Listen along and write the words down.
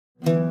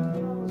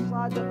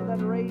Sadiq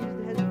then raised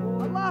his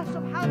voice. Allah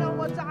subhanahu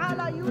wa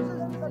ta'ala uses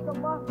like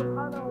Allah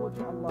subhanahu wa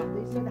ta'ala.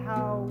 They said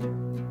how,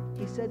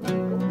 he said, the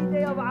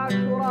day of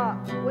Ashura,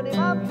 when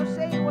Imam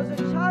Hussein was a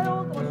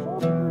child,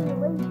 Rasul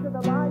relates to the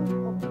life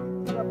of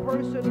the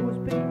person who was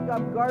picking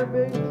up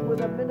garbage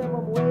with a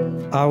minimum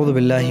wage. أعوذ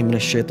بالله من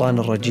الشيطان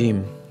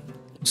الرجيم.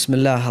 بسم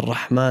الله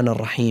الرحمن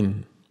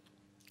الرحيم.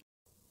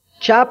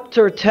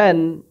 Chapter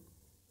 10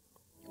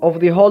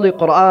 of the Holy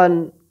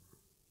Quran,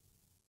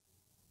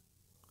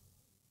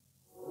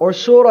 or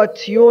Surah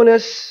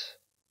Yūnus,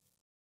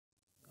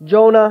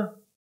 Jonah,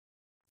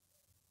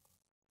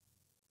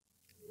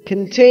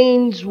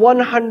 contains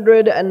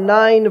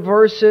 109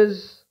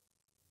 verses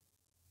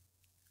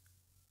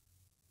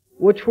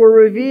which were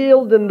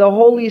revealed in the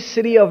holy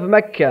city of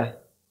Mecca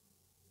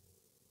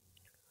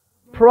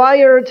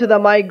prior to the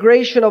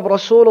migration of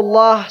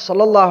Rasulullah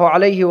sallallahu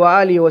alayhi wa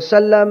alihi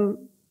wasallam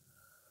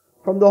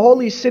from the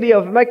holy city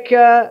of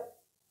Mecca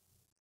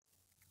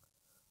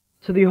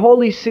to the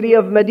holy city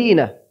of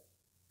Medina.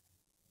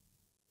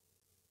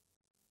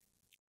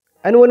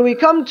 And when we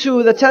come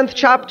to the 10th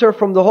chapter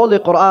from the Holy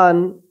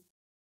Quran,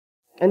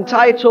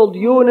 entitled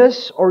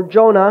Yūnus or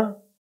Jonah,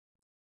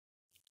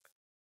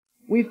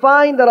 we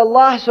find that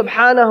Allah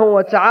subhanahu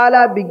wa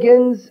ta'ala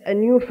begins a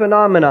new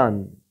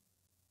phenomenon.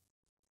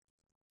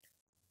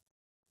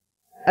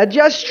 A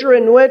gesture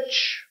in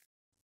which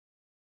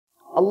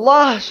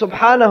Allah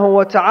subhanahu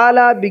wa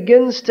ta'ala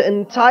begins to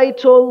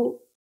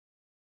entitle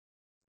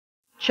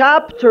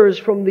chapters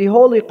from the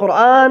Holy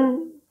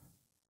Quran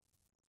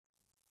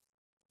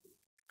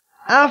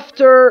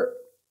after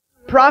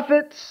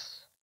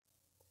prophets,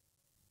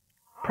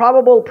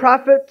 probable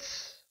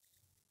prophets,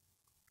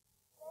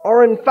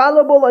 or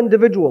infallible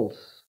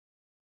individuals.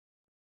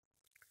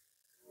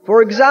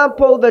 For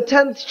example, the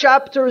 10th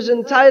chapter is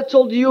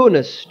entitled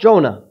Yūnus,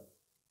 Jonah.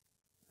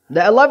 The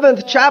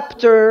 11th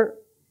chapter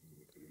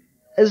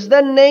is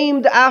then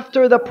named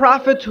after the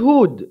Prophet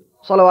Hud,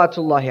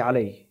 salawatullahi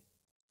alayhi.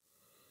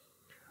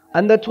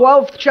 And the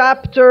 12th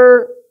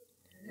chapter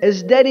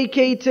is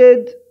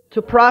dedicated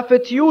to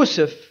Prophet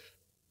Yusuf.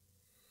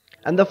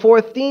 And the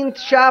 14th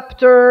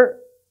chapter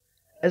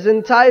is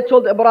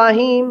entitled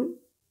Ibrahim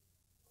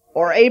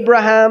or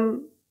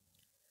Abraham.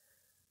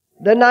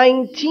 The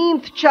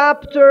 19th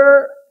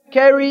chapter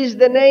carries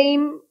the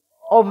name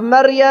of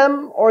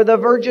Maryam or the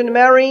Virgin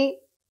Mary.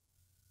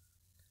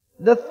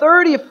 The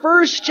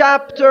 31st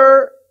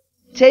chapter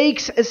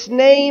takes its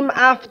name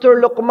after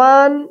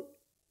Luqman.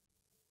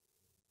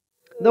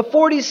 The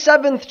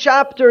 47th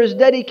chapter is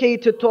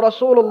dedicated to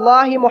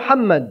Rasulullah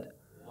Muhammad.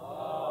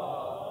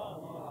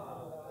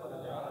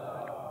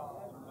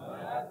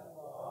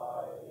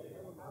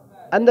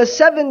 And the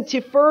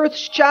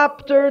 71st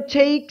chapter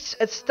takes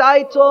its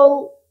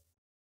title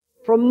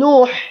from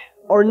Nuh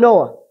or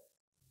Noah.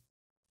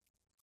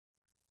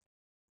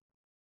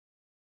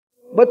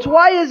 But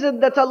why is it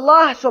that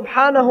Allah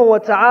subhanahu wa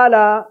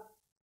ta'ala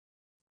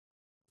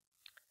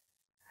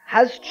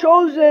has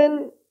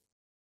chosen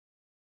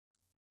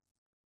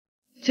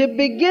to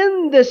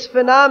begin this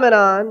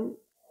phenomenon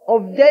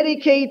of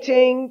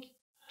dedicating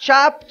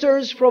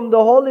chapters from the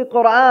Holy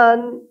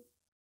Quran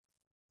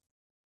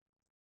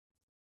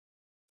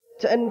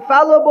to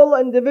infallible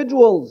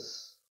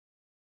individuals?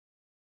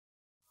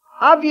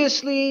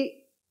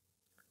 Obviously,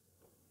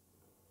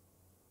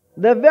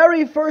 the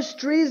very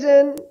first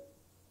reason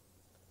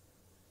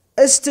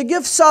is to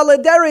give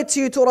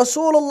solidarity to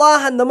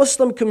Rasulullah and the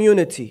Muslim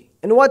community.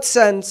 In what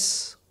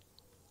sense?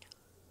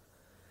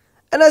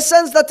 In a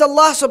sense that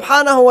Allah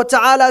subhanahu wa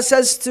ta'ala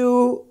says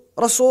to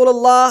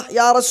Rasulullah,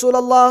 Ya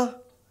Rasulullah,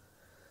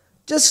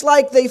 just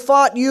like they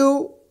fought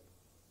you,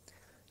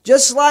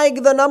 just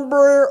like the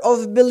number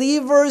of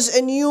believers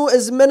in you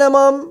is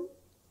minimum,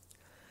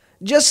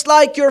 just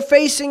like you're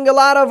facing a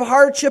lot of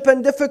hardship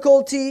and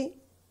difficulty,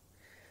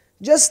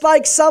 just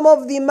like some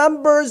of the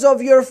members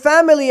of your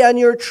family and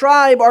your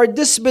tribe are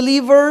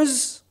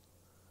disbelievers,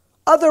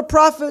 other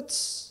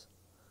prophets,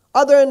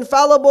 other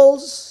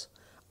infallibles,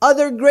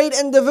 other great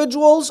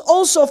individuals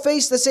also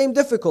face the same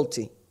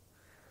difficulty.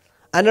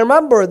 And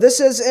remember, this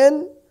is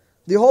in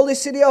the holy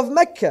city of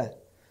Mecca,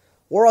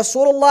 where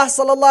Rasulullah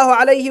sallallahu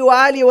alayhi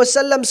wa alihi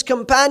wasallam's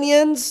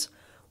companions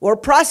were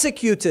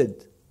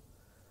prosecuted,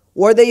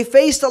 where they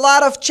faced a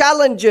lot of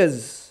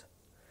challenges.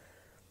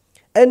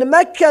 In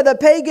Mecca, the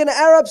pagan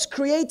Arabs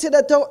created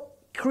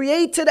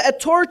a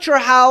torture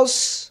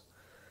house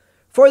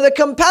for the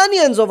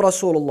companions of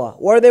Rasulullah,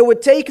 where they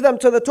would take them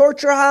to the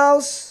torture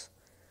house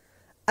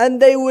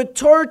and they would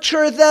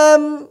torture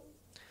them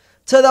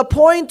to the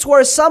point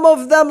where some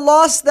of them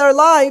lost their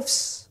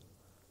lives.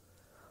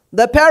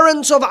 The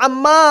parents of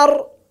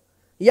Ammar,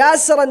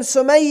 Yasir and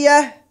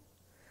Sumayyah,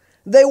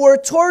 they were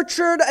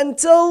tortured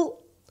until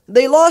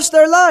they lost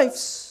their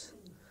lives.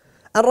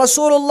 And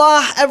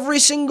Rasulullah, every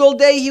single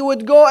day he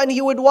would go and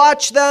he would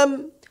watch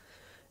them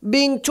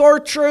being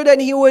tortured,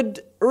 and he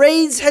would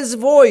raise his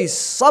voice,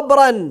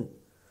 Sabran,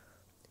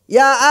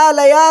 Ya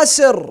ala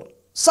Yasir,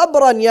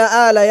 Sabran ya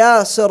ala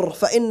Yasir,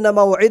 fa inna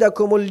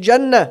maw'idakumul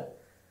jannah.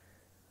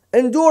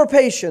 Endure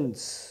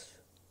patience.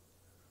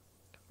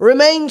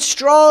 remain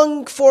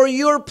strong, for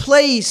your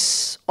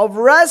place of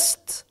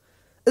rest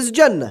is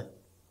Jannah.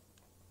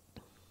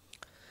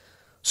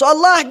 So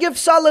Allah gives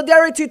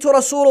solidarity to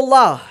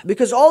Rasulullah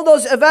because all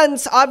those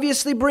events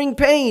obviously bring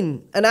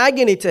pain and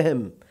agony to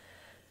him.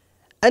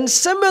 And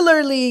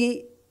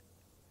similarly,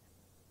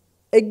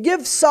 it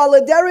gives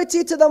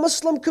solidarity to the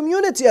Muslim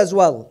community as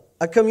well.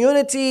 A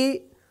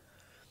community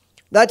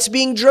that's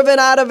being driven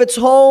out of its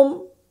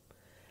home,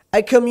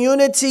 a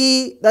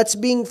community that's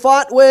being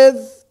fought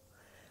with,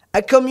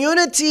 a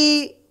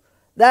community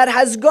that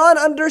has gone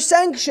under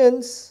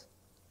sanctions.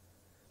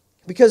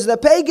 Because the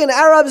pagan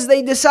Arabs,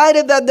 they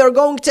decided that they're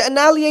going to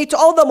annihilate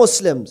all the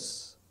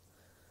Muslims.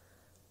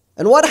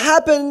 And what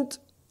happened?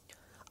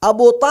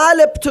 Abu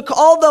Talib took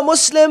all the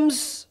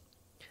Muslims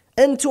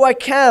into a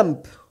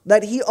camp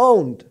that he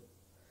owned.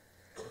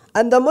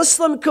 And the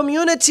Muslim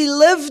community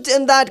lived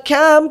in that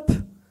camp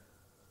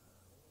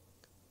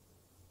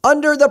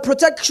under the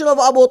protection of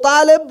Abu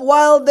Talib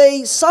while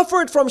they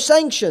suffered from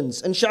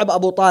sanctions in Sha'b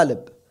Abu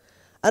Talib.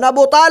 And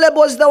Abu Talib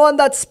was the one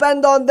that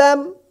spent on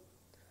them.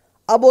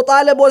 Abu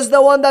Talib was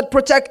the one that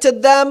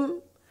protected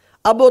them.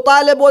 Abu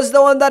Talib was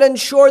the one that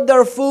ensured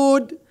their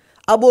food.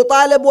 Abu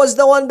Talib was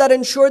the one that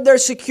ensured their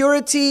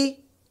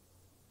security.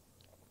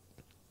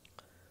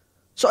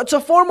 So it's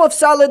a form of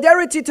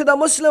solidarity to the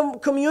Muslim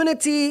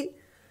community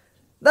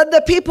that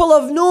the people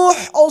of Nuh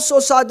also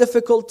saw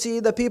difficulty.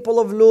 The people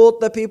of Lut,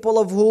 the people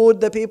of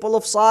Hud, the people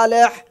of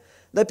Salih,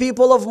 the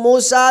people of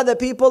Musa,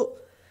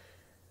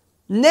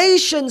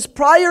 nations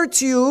prior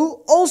to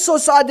you also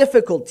saw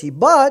difficulty,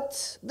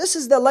 but this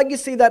is the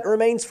legacy that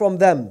remains from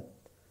them.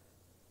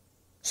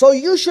 So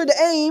you should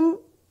aim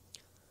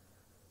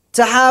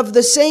to have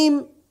the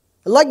same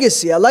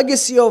legacy, a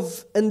legacy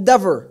of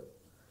endeavor,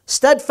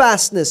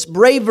 steadfastness,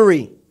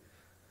 bravery.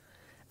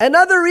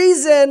 Another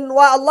reason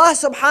why Allah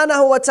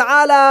subhanahu wa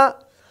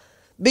ta'ala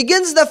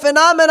begins the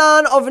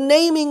phenomenon of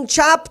naming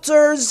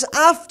chapters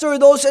after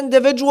those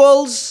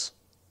individuals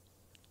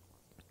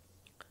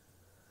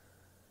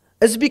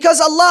is because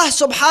Allah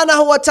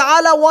subhanahu wa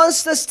ta'ala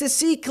wants us to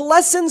seek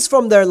lessons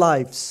from their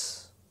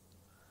lives.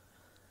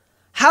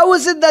 How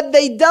is it that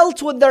they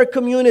dealt with their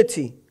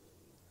community?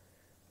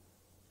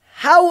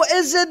 How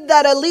is it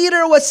that a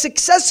leader was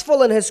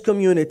successful in his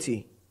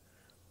community?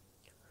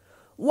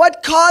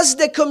 What caused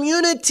the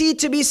community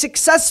to be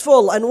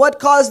successful and what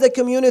caused the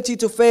community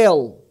to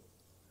fail?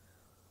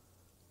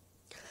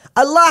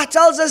 Allah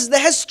tells us the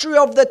history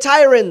of the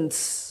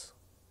tyrants,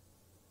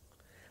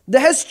 the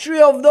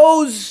history of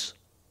those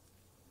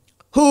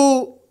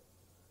who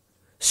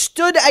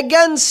stood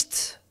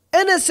against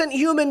innocent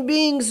human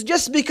beings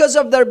just because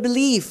of their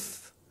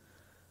belief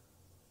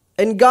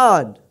in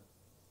God.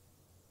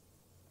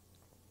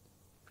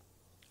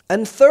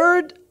 And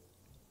third,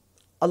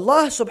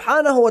 Allah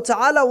subhanahu wa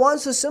ta'ala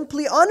wants to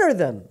simply honor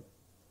them.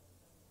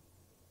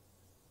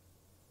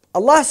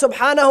 Allah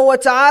subhanahu wa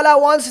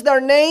ta'ala wants their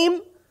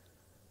name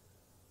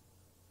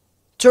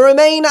to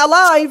remain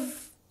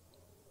alive.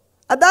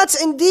 And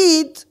that's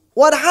indeed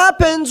what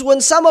happens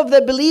when some of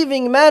the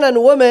believing men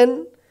and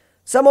women,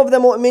 some of the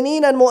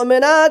mu'mineen and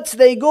mu'minat,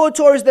 they go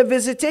towards the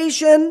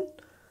visitation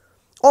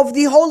of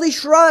the holy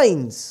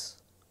shrines.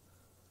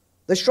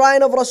 The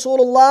shrine of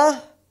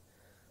Rasulullah,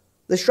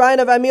 the shrine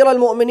of Amir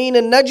al-Mu'mineen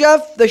in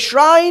Najaf, the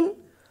shrine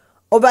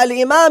of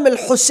Al-Imam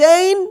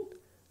al-Hussein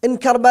in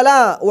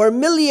Karbala, where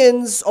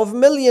millions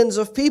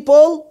of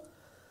people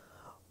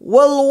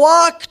will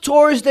walk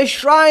towards the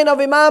shrine of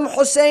Imam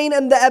Hussein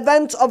in the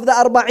event of the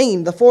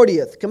Arba'een, the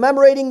 40th,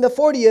 commemorating the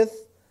 40th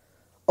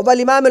of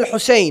Al-Imam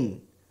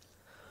al-Hussein.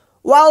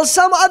 While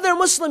some other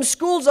Muslim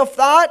schools of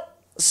thought,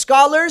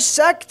 scholars,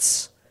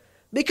 sects,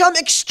 become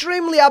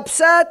extremely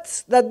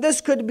upset that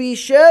this could be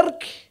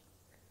shirk,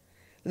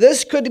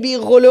 this could be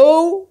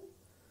ghulu.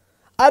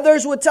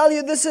 Others would tell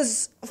you this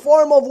is a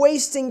form of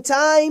wasting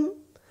time.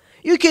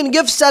 You can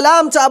give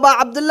salam to Abu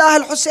Abdullah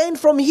al-Hussein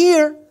from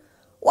here.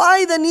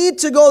 Why the need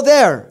to go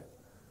there?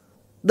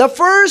 The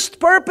first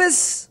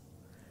purpose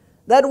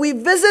that we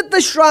visit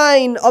the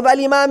shrine of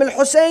Al-Imam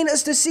al-Hussein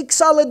is to seek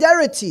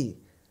solidarity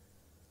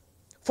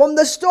from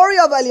the story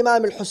of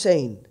Al-Imam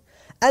al-Hussein.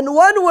 And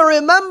when we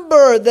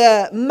remember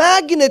the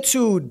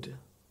magnitude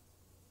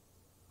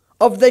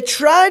of the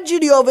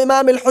tragedy of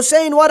Imam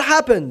al-Hussein, what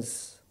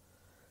happens?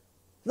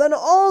 Then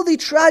all the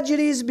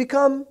tragedies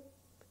become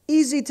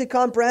easy to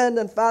comprehend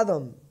and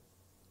fathom.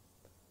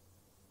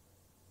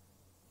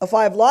 If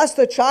I've lost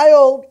a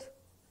child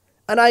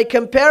and I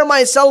compare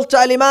myself to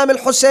Al-Imam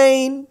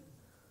al-Hussein,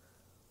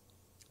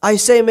 I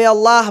say, may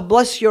Allah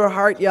bless your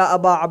heart, Ya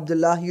Aba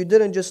Abdullah. You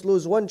didn't just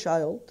lose one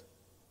child.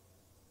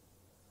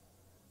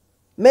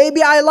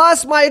 Maybe I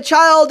lost my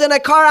child in a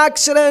car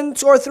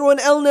accident or through an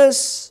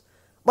illness,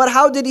 but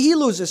how did he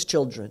lose his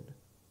children?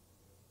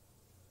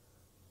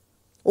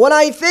 When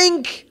I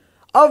think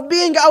of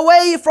being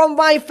away from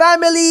my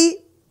family,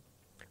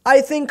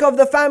 I think of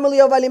the family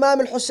of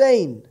Al-Imam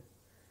al-Hussein.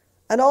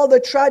 And all the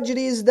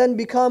tragedies then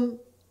become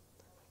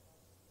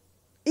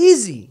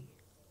easy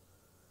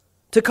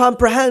to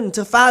comprehend,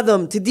 to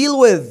fathom, to deal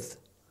with.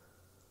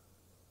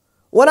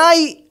 When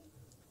I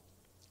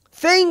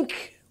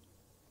think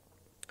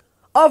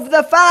of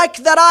the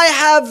fact that I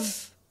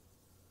have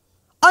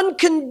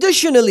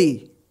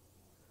unconditionally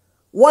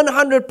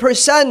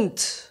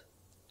 100%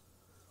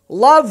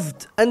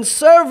 loved and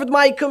served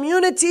my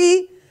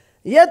community,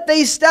 yet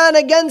they stand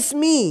against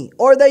me,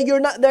 or they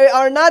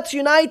are not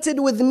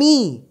united with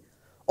me,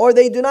 or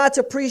they do not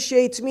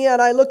appreciate me.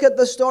 And I look at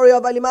the story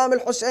of Imam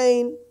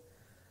al-Hussein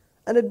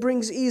and it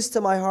brings ease to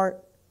my heart.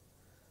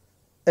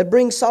 It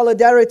brings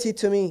solidarity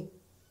to me.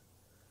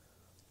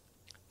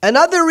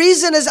 Another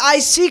reason is I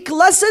seek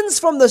lessons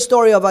from the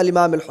story of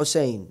Imam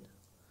al-Hussein.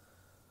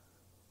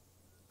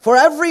 For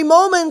every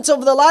moment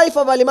of the life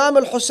of Imam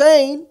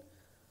al-Hussein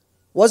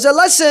was a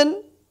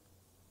lesson.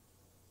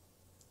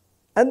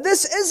 And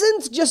this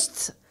isn't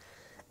just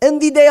in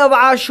the day of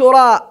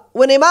Ashura.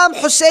 When Imam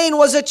Hussein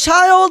was a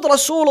child,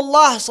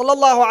 Rasulullah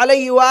sallallahu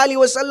alayhi wa alihi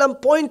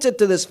wasallam pointed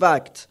to this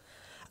fact.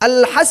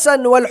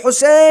 Al-Hasan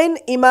wal-Hussein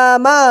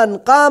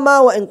imaman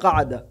qama wa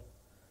inqa'ada.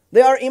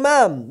 They are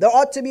imam. They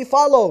ought to be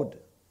followed.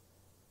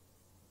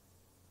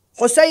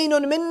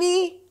 Husaynun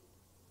minni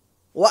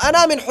wa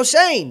ana min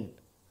Hussein.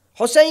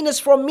 Hussein is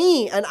from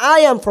me and I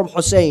am from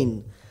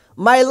Hussein.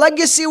 My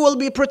legacy will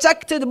be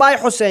protected by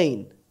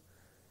Hussein.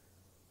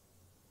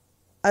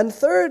 And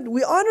third,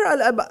 we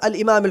honor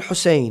Al-Imam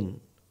al-Hussein.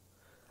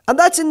 And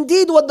that's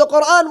indeed what the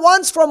Quran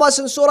wants from us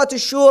in Surah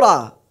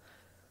Shura.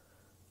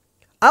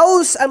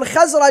 Aus and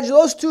Khazraj,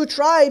 those two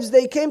tribes,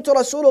 they came to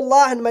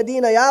Rasulullah in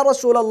Medina. Ya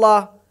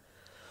Rasulullah,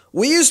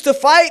 we used to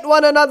fight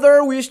one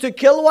another. We used to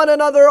kill one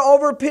another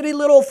over petty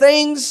little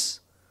things.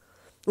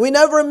 We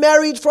never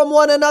married from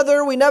one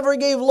another. We never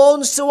gave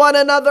loans to one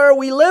another.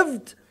 We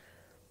lived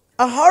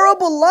a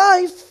horrible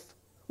life.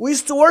 We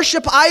used to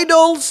worship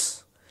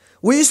idols.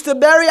 We used to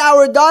bury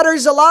our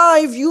daughters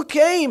alive. You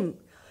came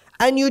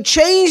and you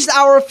changed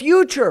our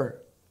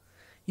future.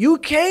 You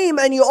came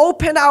and you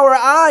opened our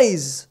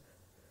eyes.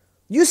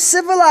 You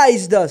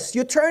civilized us.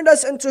 You turned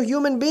us into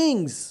human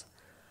beings.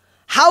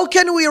 How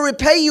can we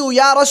repay you,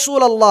 Ya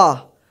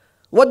Rasulullah?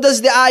 What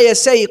does the ayah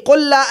say?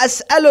 قُلْ لَا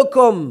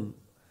أَسْأَلُكُمْ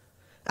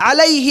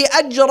عَلَيْهِ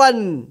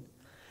أَجْرًا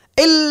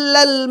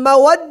إِلَّا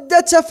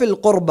الْمَوَدَّةَ فِي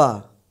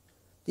الْقُرْبَى.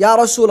 Ya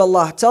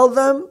Rasulullah, tell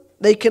them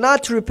they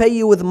cannot repay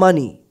you with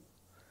money.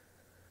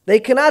 They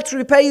cannot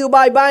repay you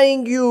by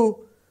buying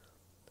you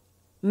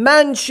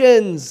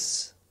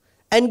mansions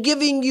and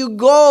giving you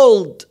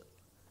gold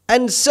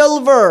and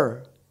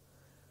silver.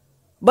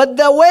 But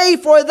the way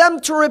for them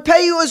to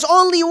repay you is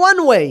only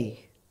one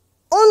way.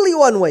 Only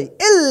one way.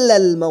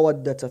 إِلَّا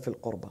الْمَوَدَّةَ فِي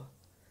الْقُرْبَى.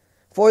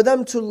 For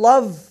them to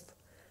love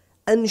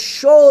and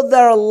show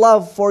their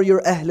love for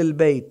your Ahlul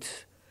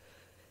Bayt.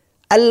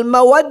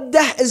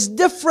 Al-mawaddah is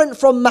different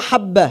from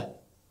mahabbah.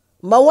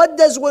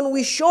 Mawaddah is when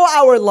we show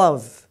our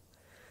love,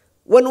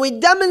 when we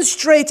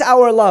demonstrate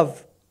our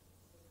love.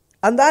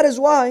 And that is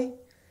why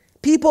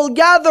people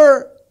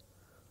gather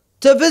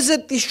to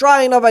visit the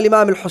shrine of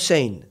Imam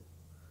al-Hussein.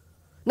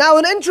 Now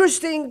an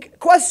interesting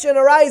question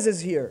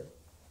arises here.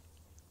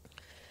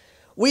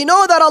 We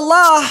know that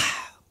Allah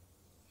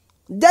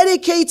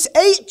dedicates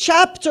 8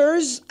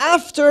 chapters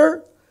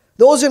after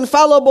those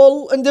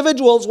infallible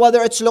individuals,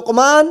 whether it's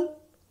Luqman,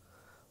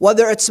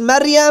 whether it's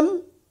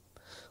Maryam,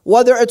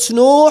 whether it's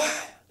Nuh,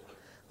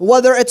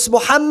 whether it's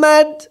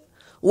Muhammad,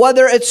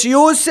 whether it's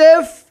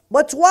Yusuf.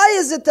 But why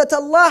is it that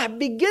Allah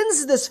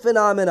begins this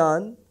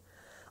phenomenon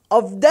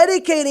of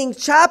dedicating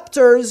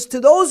chapters to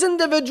those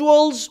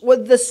individuals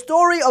with the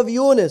story of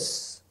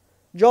Yūnus,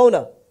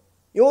 Jonah,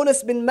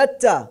 Yūnus bin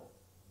Matta?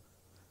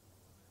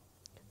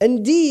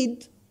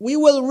 Indeed, we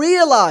will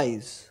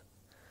realize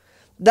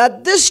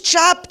that this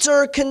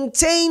chapter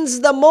contains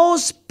the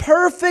most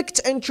perfect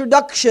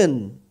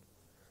introduction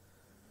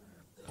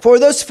for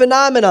this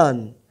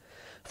phenomenon.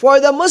 For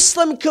the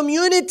Muslim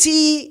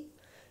community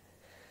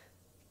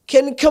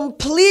can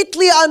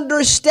completely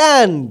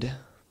understand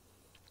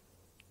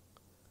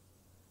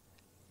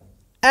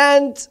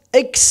and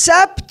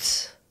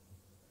accept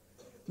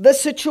the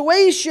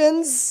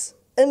situations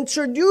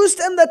introduced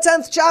in the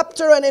 10th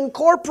chapter and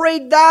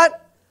incorporate that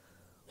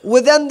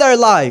within their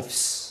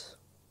lives.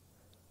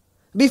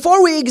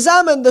 Before we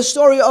examine the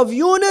story of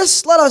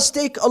Yūnus, let us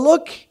take a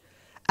look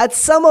at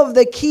some of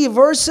the key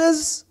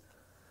verses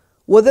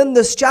within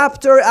this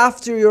chapter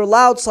after your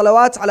loud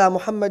salawat ala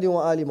Muhammad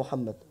wa ali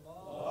Muhammad.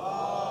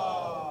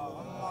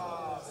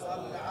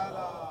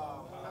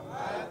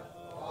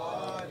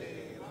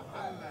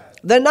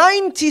 The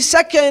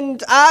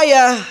 92nd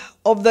ayah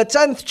of the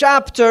 10th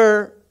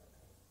chapter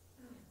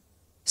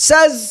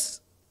says,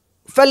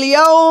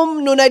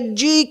 فَالْيَوْمْ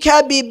نُنَجِّيكَ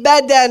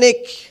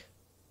بِبَدَنِكَ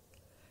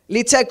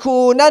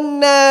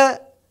لِتَكُونَنَّ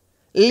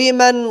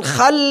لِمَنْ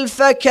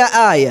خَلْفَكَ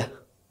آيَةً.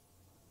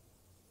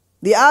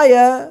 The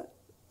ayah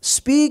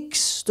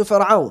speaks to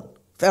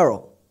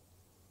Pharaoh.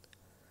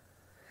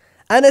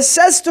 And it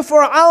says to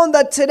Pharaoh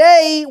that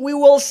today we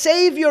will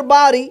save your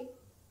body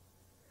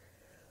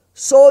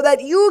so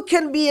that you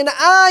can be an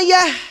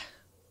ayah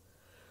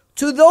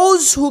to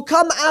those who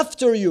come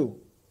after you.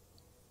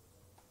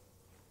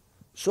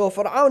 So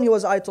Pharaoh, he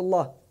was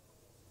Ayatullah.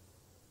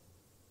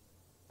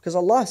 Because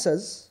Allah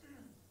says,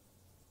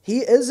 He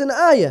is an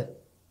ayah.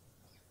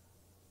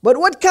 But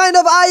what kind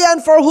of ayah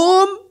and for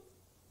whom?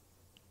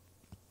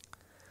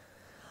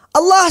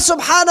 Allah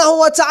subhanahu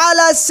wa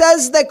ta'ala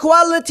says the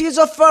qualities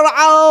of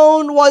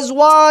Fir'aun was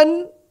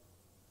one,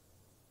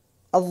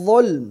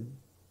 al-dhulm,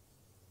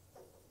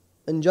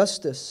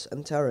 injustice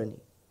and tyranny.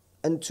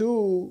 And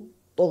two,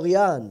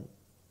 طغيان.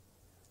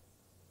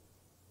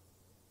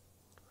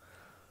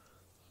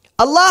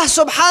 Allah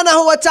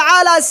subhanahu wa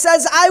ta'ala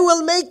says, I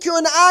will make you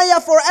an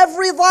ayah for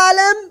every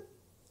zalim,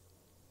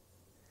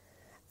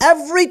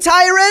 every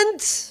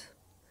tyrant,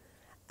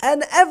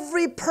 and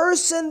every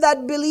person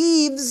that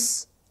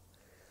believes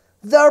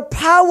their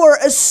power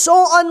is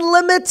so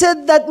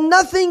unlimited that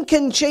nothing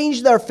can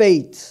change their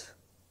fate.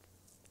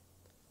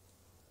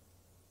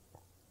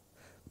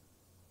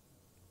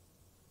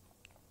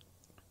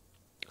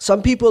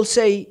 Some people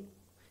say,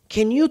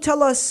 can you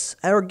tell us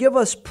or give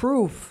us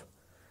proof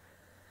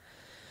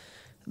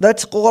that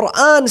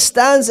Quran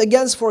stands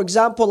against, for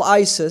example,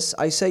 ISIS?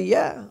 I say,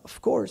 yeah,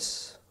 of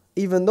course.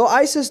 Even though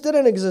ISIS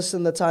didn't exist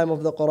in the time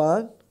of the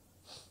Quran.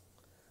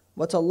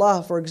 But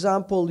Allah, for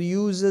example,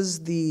 uses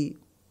the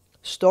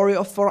story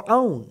of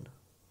Fir'aun.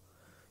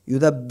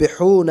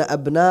 يُذَبِّحُونَ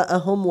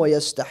أَبْنَاءَهُمْ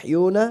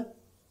وَيَسْتَحْيُونَ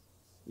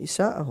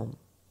نِسَاءَهُم.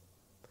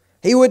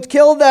 He would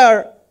kill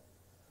their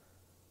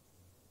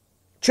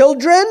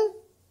children.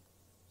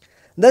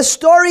 The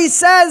story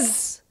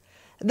says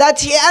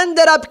that he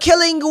ended up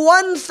killing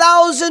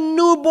 1,000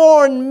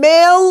 newborn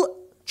male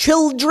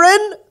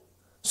children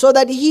so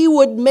that he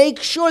would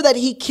make sure that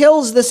he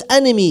kills this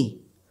enemy,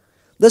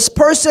 this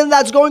person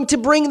that's going to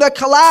bring the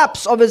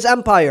collapse of his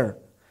empire.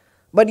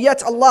 But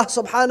yet Allah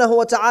subhanahu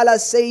wa ta'ala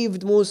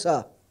saved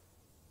Musa.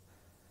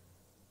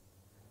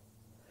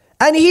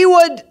 And he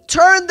would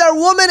turn their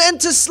women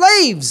into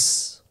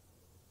slaves.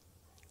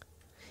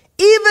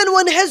 Even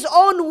when his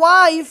own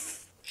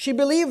wife, she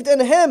believed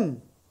in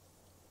him.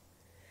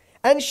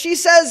 And she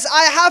says,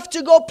 I have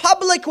to go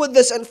public with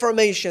this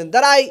information,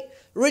 that I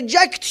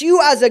reject you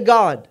as a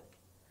god.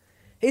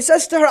 He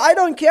says to her, I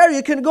don't care,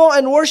 you can go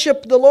and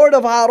worship the Lord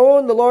of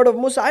Harun, the Lord of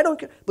Musa, I don't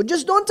care. But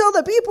just don't tell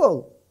the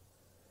people.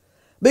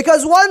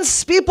 Because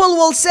once people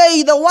will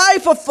say, the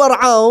wife of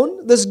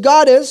Fir'aun, this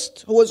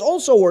goddess who was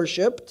also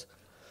worshipped,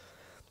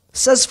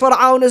 says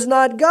Fir'aun is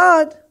not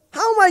God,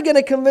 how am I going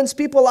to convince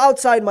people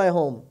outside my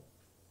home?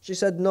 She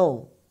said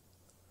no.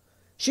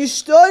 She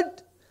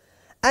stood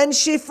and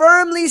she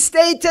firmly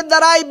stated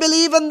that I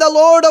believe in the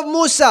Lord of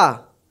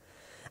Musa,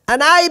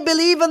 and I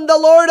believe in the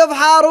Lord of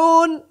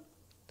Harun.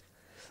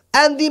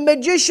 And the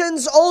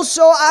magicians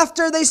also,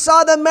 after they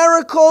saw the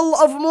miracle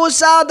of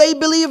Musa, they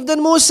believed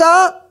in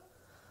Musa.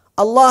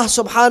 Allah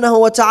subhanahu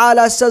wa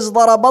ta'ala says,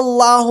 ضَرَبَ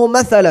اللَّهُ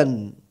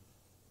مَثَلًا.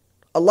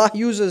 Allah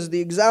uses the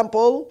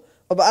example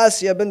of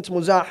Asya bint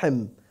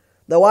Muzahim,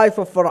 the wife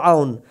of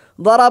Fir'aun.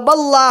 ضَرَبَ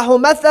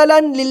اللَّهُ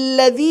مَثَلًا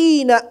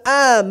لِلَّذِينَ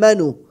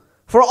آمَنُوا.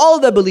 For all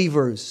the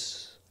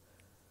believers.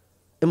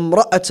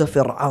 امرأة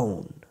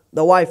فرعون,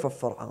 the wife of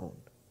Fir'aun.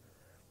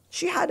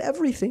 She had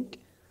everything.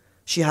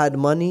 She had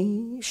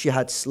money, she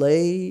had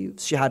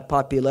slaves, she had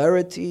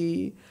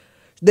popularity.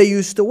 They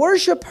used to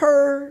worship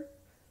her.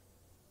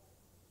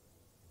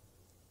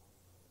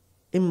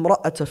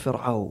 امرأة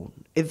فرعون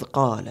إذ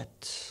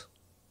قالت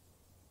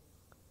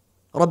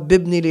رب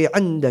ابن لي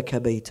عندك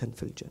بيتا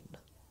في الجنة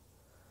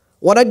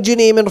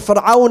ونجني من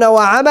فرعون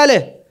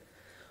وعمله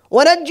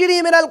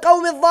ونجني من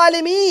القوم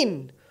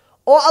الظالمين.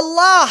 Oh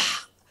Allah,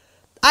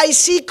 I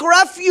seek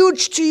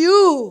refuge to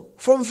you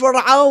from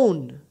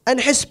Fir'aun and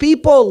his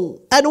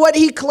people and what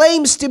he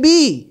claims to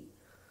be.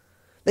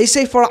 They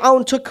say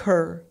Fir'aun took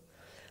her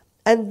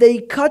and they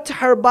cut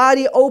her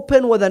body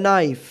open with a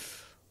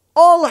knife,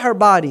 all her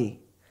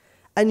body,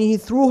 and he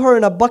threw her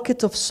in a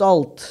bucket of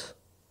salt.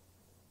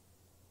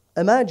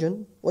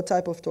 Imagine what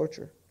type of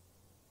torture.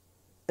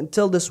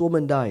 Until this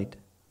woman died.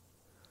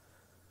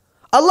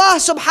 Allah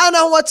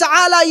subhanahu wa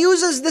ta'ala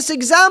uses this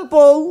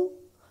example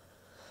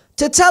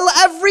to tell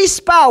every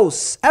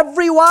spouse,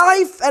 every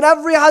wife and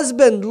every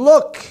husband,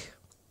 look,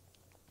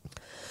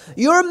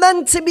 you're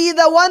meant to be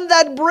the one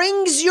that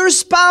brings your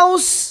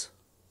spouse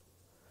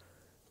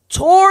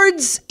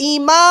towards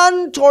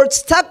iman,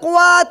 towards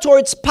taqwa,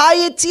 towards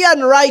piety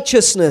and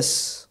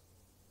righteousness.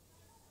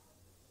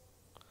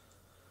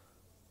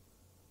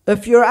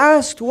 If you're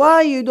asked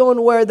why you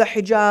don't wear the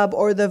hijab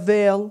or the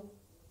veil,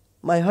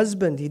 my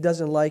husband, he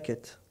doesn't like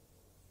it.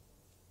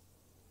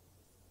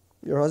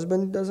 Your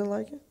husband doesn't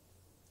like it?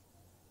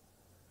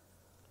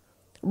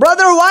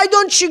 Brother, why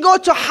don't you go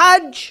to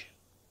Hajj?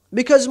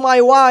 Because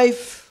my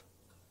wife,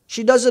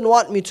 she doesn't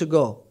want me to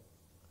go.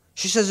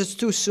 She says it's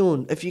too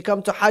soon. If you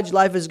come to Hajj,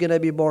 life is going to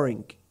be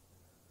boring.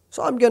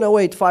 So I'm going to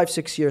wait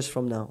 5-6 years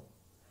from now.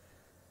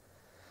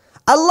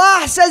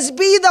 Allah says,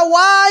 be the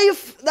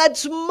wife that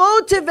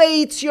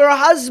motivates your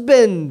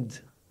husband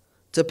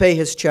to pay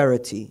his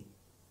charity,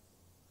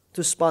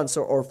 to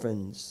sponsor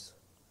orphans,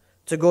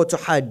 to go to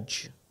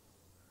Hajj,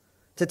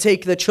 to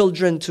take the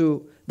children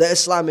to the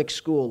Islamic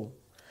school.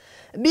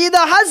 Be the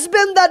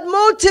husband that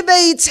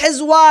motivates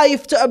his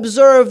wife to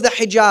observe the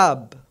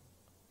hijab,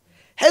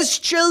 his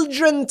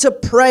children to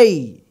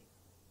pray,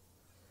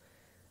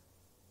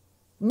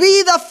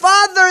 Be the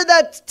father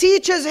that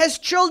teaches his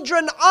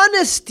children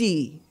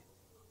honesty.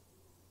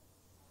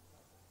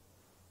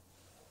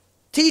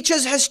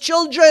 Teaches his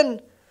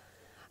children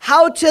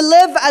how to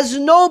live as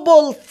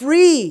noble,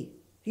 free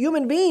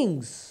human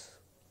beings.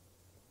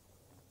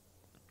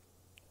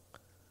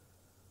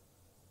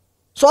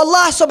 So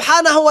Allah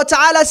subhanahu wa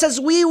ta'ala says,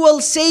 we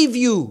will save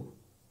you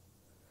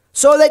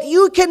so that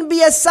you can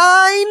be a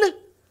sign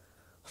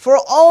for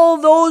all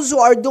those who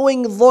are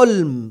doing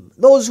dhulm,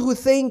 those who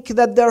think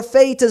that their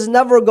fate is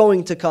never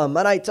going to come.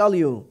 And I tell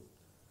you,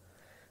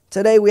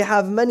 today we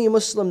have many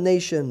Muslim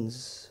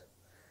nations,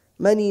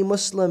 many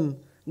Muslim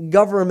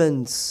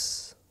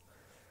governments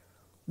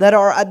that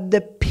are at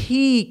the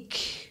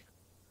peak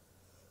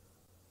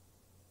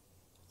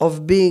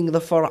of being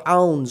the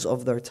pharaohs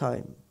of their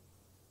time.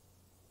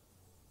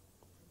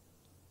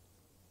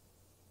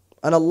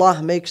 And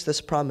Allah makes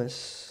this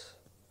promise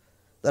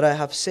that I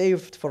have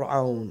saved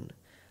Fir'aun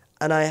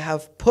and I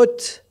have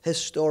put his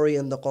story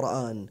in the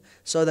Quran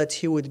so that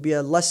he would be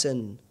a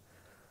lesson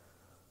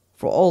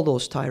for all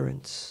those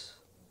tyrants.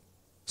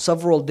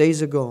 Several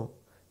days ago,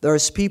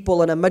 there's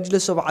people in a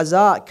Majlis of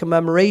Aza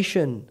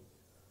commemoration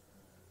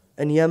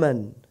in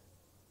Yemen,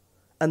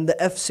 and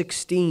the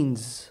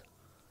F-16s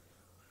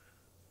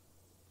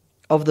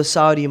of the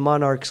Saudi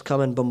monarchs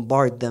come and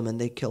bombard them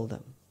and they kill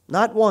them.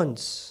 Not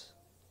once,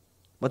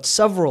 but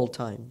several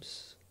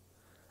times.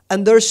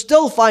 And they're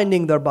still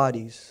finding their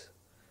bodies.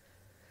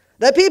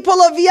 The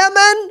people of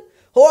Yemen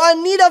who are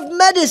in need of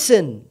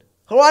medicine,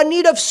 who are in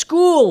need of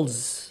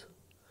schools,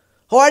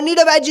 who are in need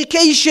of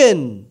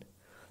education,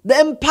 the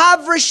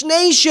impoverished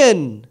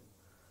nation,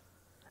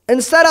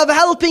 instead of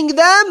helping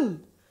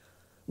them,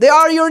 they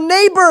are your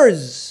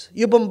neighbors.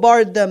 You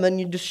bombard them and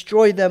you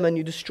destroy them and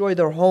you destroy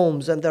their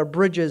homes and their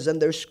bridges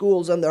and their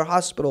schools and their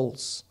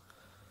hospitals.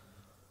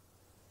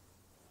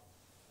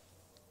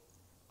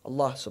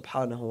 Allah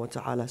subhanahu wa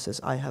ta'ala says,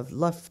 I have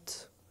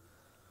left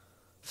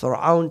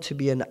Fir'aun to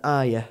be an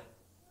ayah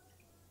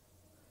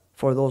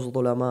for those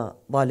dhulama,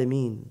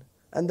 zalimeen,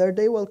 and their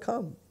day will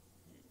come.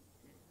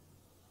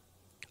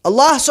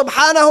 Allah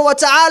subhanahu wa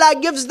ta'ala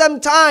gives them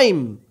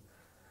time.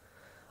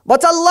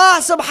 But Allah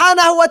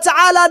subhanahu wa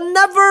ta'ala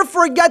never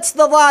forgets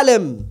the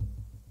zalim.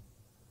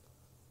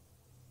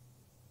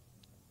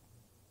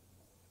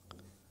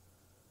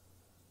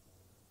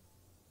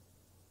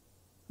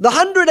 The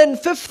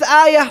 105th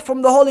ayah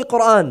from the Holy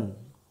Quran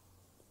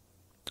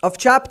of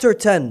chapter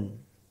 10.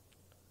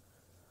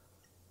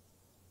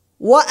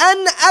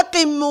 وَأَنْ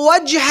أَقِمْ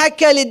وَجْهَكَ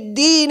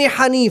لِلدِّينِ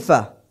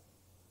حَنِيفًا.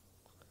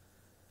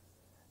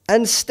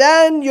 And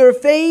stand your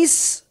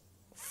face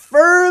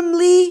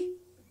firmly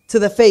to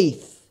the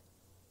faith.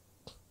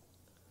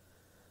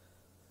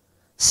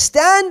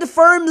 Stand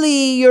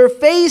firmly your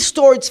face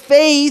towards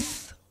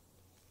faith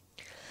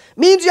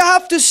means you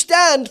have to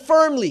stand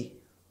firmly.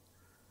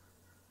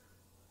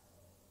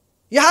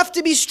 You have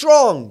to be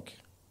strong.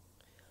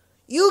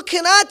 You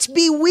cannot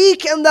be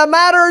weak in the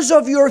matters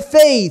of your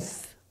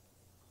faith.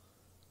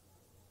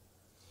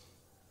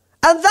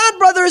 And that,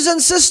 brothers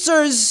and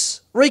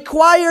sisters,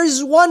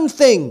 requires one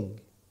thing,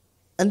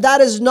 and that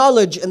is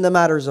knowledge in the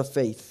matters of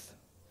faith.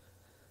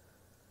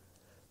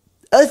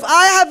 If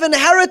I have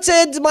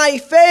inherited my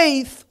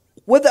faith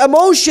with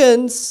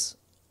emotions,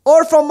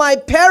 or from my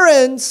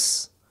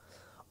parents,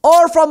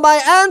 or from my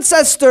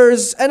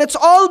ancestors, and it's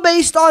all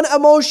based on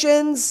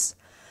emotions,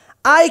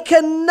 I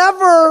can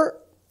never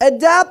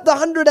adapt the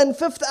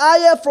 105th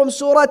ayah from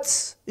Surah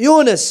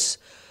Yūnus.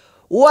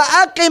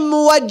 وَأَقِمْ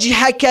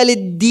وَجْهَكَ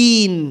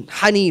لِلدِّينِ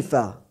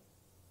حَنِيفًا.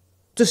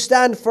 To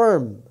stand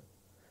firm.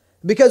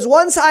 Because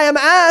once I am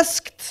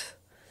asked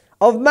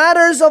of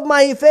matters of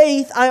my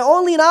faith, I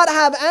only not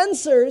have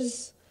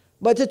answers,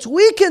 but it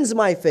weakens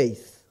my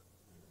faith.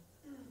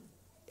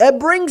 It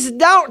brings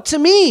doubt to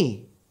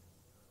me.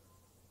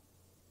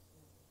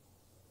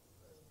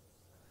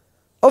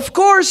 Of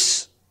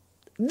course,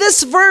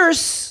 this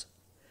verse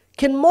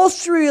can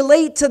mostly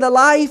relate to the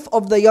life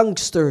of the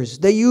youngsters,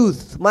 the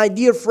youth, my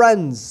dear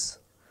friends.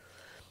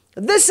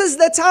 This is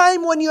the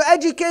time when you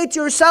educate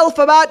yourself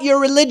about your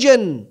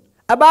religion,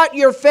 about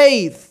your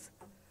faith.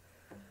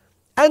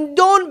 And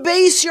don't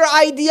base your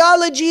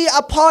ideology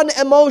upon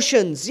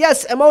emotions.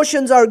 Yes,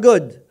 emotions are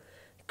good.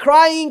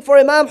 Crying for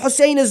Imam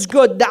Hussein is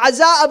good. The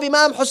aza of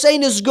Imam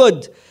Hussein is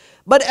good.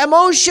 But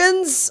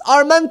emotions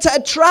are meant to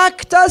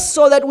attract us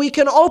so that we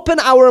can open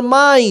our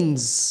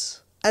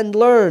minds and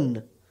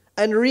learn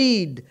and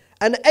read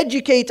and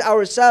educate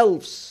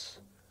ourselves.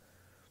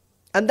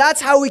 And that's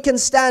how we can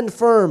stand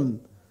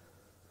firm.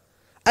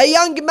 A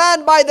young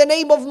man by the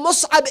name of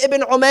Mus'ab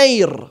ibn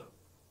Umair.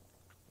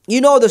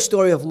 You know the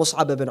story of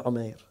Mus'ab ibn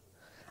Umair.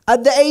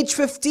 At the age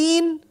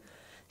 15,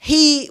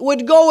 he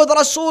would go with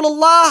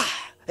Rasulullah,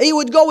 he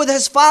would go with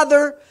his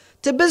father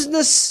to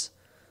business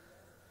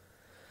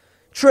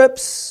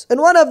trips.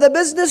 In one of the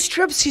business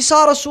trips, he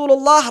saw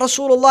Rasulullah.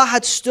 Rasulullah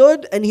had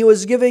stood and he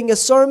was giving a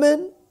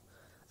sermon.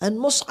 And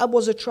Mus'ab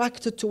was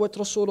attracted to what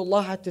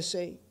Rasulullah had to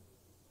say.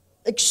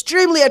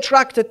 Extremely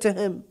attracted to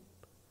him.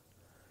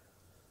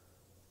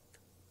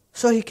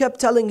 So he kept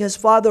telling his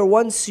father,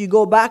 once you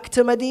go back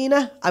to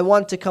Medina, I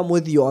want to come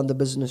with you on the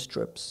business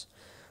trips.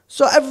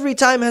 So every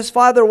time his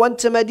father went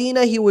to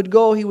Medina, he would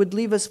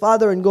leave his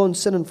father and go and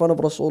sit in front of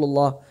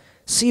Rasulullah.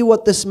 See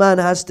what this man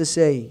has to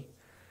say.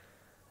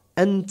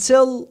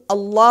 Until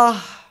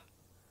Allah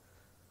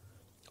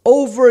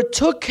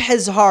overtook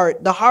his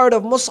heart, the heart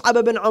of Mus'ab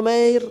ibn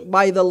Umair,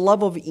 by the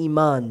love of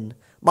Iman,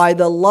 by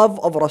the love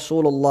of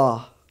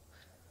Rasulullah.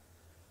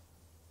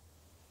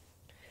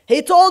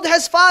 He told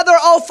his father,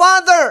 "Oh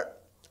father,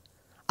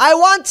 I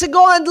want to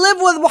go and live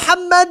with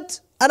Muhammad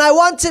and I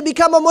want to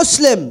become a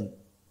Muslim."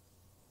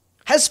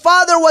 His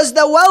father was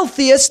the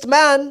wealthiest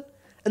man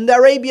in the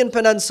Arabian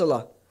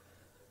Peninsula.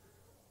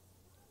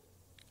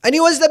 And he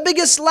was the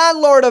biggest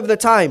landlord of the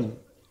time.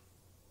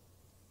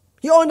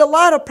 He owned a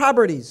lot of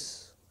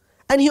properties.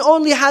 And he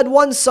only had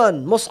one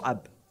son,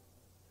 Mus'ab.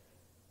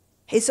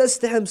 He says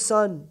to him,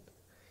 "Son,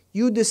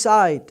 you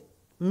decide,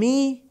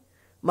 me,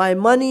 my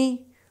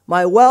money,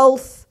 my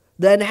wealth,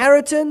 the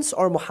inheritance,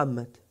 or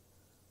Muhammad."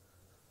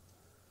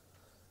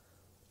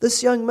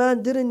 This young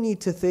man didn't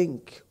need to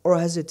think or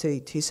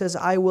hesitate. He says,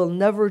 "I will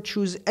never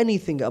choose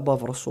anything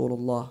above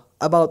Rasulullah,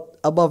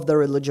 above the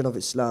religion of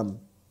Islam."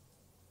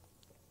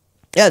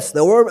 Yes,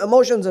 there were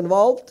emotions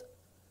involved.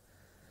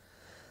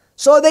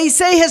 So they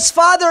say his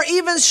father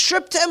even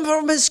stripped him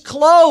from his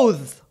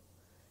clothes.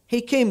 He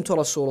came to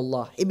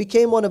Rasulullah. He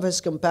became one of his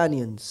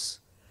companions.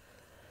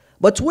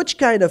 But which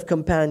kind of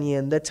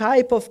companion? The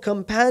type of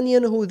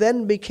companion who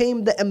then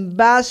became the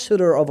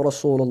ambassador of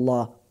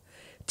Rasulullah,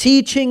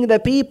 teaching the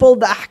people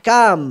the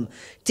ahkam,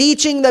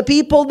 teaching the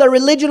people the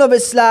religion of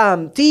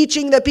Islam,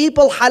 teaching the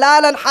people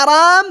halal and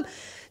haram,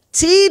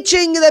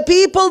 teaching the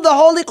people the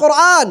Holy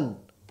Quran.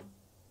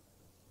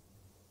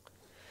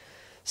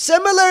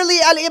 Similarly,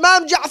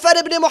 Al-Imam Ja'far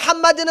ibn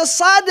Muhammad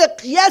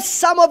al-Sadiq, yes,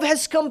 some of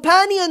his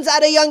companions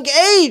at a young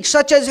age,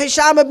 such as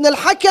Hisham ibn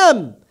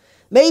al-Hakam,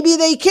 maybe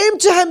they came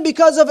to him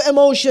because of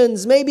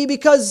emotions, maybe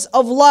because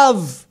of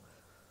love.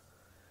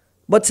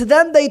 But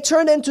then they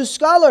turned into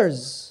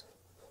scholars.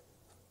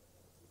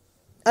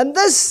 And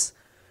this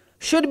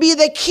should be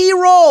the key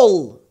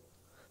role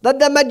that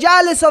the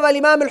majalis of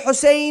Al-Imam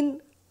al-Hussein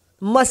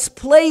must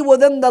play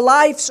within the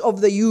lives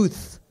of the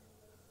youth.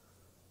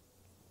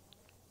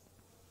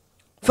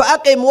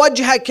 فَأَقِمْ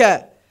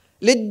وَجْهَكَ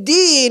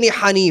لِلدِّينِ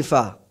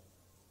حَنِيفًا.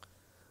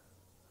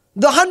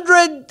 The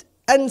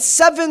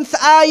 107th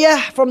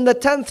ayah from the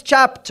 10th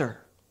chapter.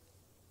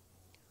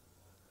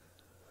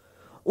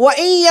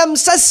 وَإِن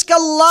يَمْسَسْكَ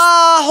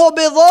اللَّهُ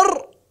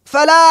بِضُرٍّ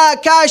فَلَا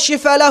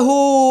كَاشِفَ لَهُ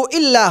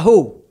إِلَّا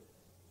هُوَ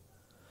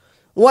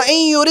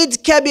وَإِن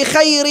يُرِدْكَ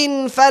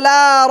بِخَيْرٍ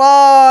فَلَا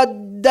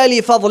رَادَّ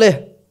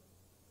لِفَضْلِهِ.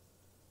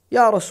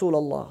 Ya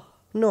Rasulullah,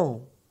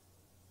 no.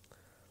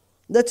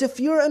 That if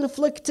you're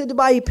inflicted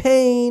by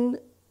pain,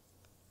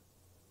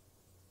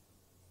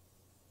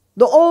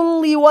 the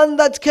only one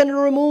that can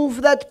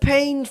remove that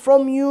pain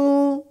from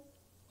you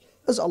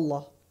is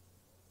Allah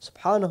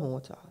subhanahu wa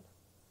ta'ala.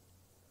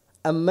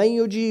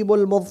 أَمَّنْ يُجِيبُ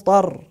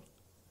الْمُضْطَرَّ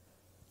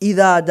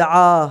إِذَا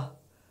دَعَاهُ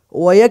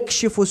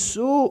وَيَكْشِفُ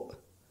السُّوءَ.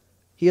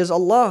 He is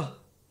Allah.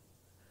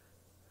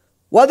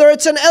 Whether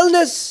it's an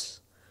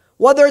illness,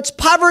 whether it's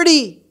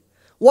poverty,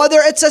 whether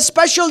it's a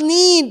special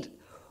need,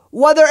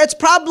 whether it's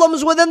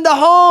problems within the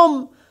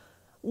home,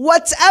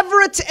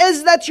 whatever it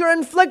is that you're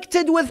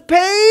inflicted with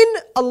pain,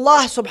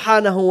 Allah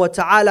subhanahu wa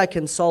ta'ala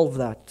can solve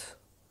that.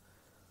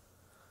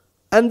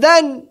 And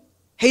then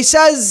he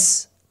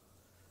says,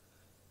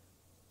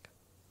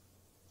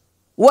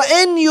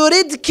 وَإِن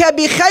يُرِدْكَ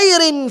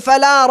بِخَيْرٍ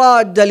فَلَا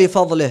رَادَّ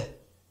لِفَضْلِهِ.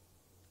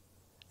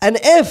 And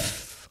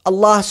if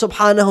Allah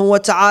subhanahu wa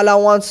ta'ala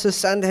wants to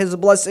send His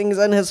blessings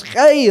and His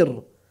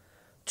khair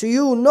to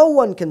you, no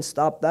one can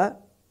stop that.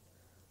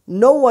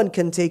 No one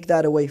can take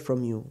that away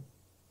from you.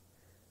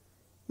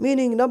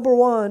 Meaning, number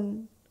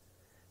one,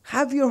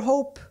 have your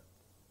hope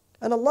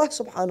in Allah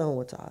subhanahu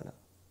wa ta'ala.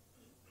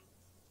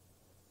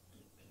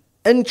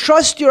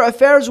 Entrust your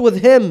affairs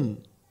with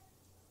Him.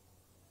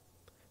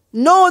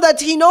 Know that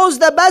He knows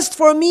the best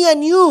for me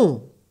and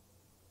you.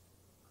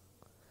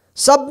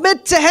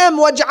 Submit to Him.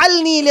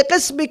 وَاجْعَلْنِي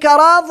لِقِسْمِكَ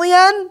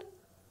رَاضِيًا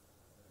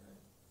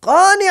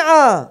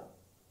قَانِعًا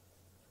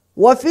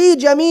وَفِي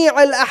جَمِيعِ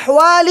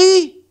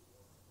الْأَحْوَالِ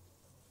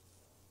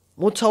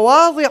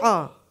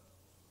متواضعة.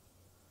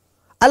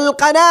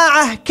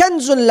 القناعة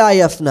كنز لا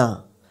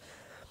يفنى.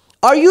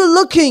 Are you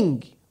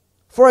looking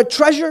for a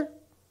treasure?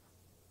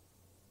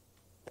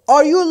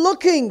 Are you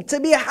looking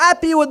to be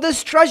happy with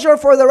this treasure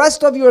for the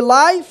rest of your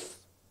life?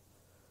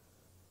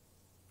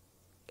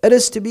 It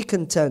is to be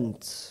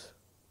content.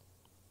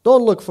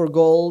 Don't look for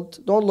gold.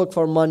 Don't look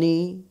for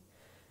money.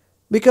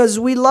 Because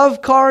we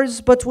love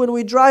cars, but when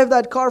we drive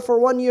that car for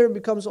 1 year, it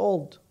becomes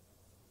old.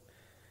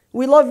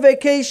 We love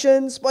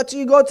vacations, but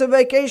you go to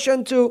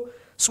vacation to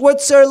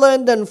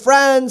Switzerland and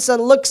France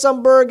and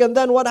Luxembourg, and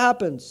then what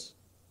happens?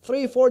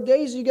 3-4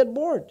 days you get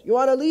bored. You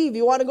want to leave.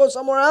 You want to go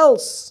somewhere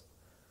else.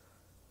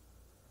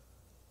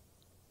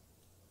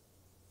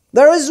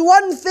 There is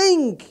one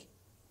thing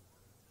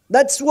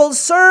that will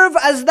serve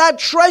as that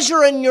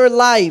treasure in your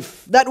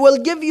life, that will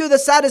give you the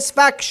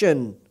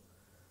satisfaction,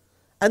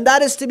 and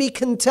that is to be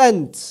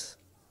content.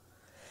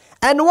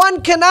 And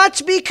one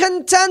cannot be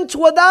content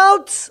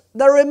without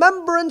the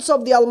remembrance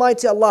of the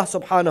Almighty Allah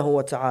subhanahu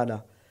wa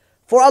ta'ala.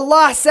 For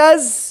Allah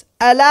says,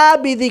 أَلَا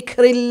بِذِكْرِ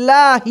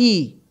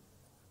اللَّهِ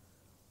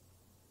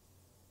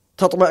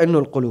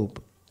تَطْمَئِنُّ الْقُلُوبِ.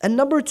 And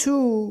number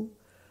two,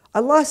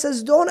 Allah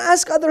says, don't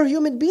ask other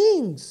human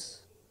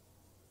beings.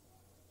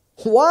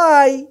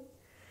 Why?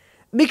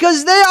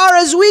 Because they are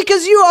as weak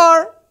as you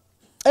are.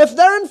 If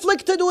they're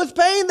inflicted with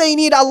pain, they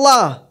need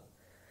Allah.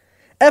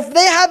 If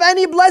they have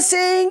any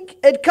blessing,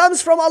 it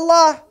comes from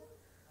Allah.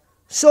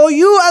 So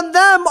you and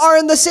them are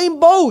in the same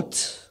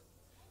boat.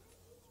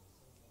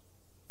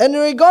 In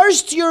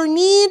regards to your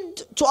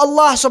need to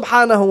Allah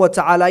subhanahu wa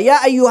ta'ala, Ya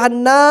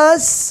ayyuhan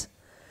nas,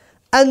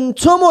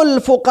 antumul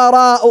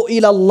fuqara'u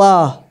ila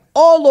Allah.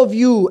 All of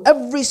you,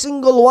 every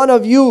single one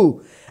of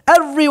you,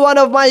 every one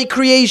of my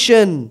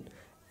creation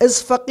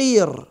is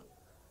faqir,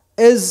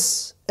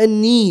 is in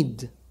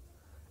need,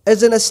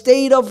 is in a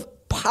state of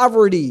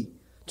poverty.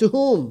 To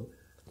whom?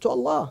 To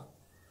Allah.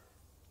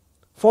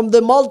 From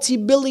the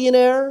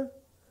multi-billionaire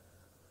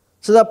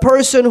to the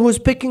person who's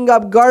picking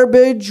up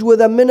garbage with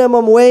a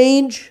minimum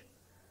wage,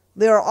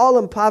 they are all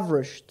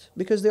impoverished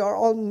because they are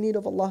all in need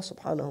of Allah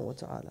subhanahu wa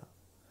ta'ala.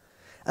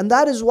 And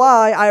that is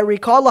why I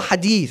recall a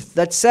hadith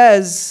that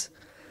says,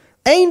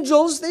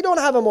 angels, they don't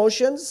have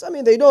emotions. I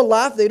mean, they don't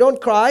laugh, they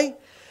don't cry.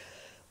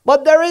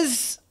 But there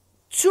is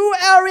two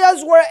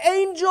areas where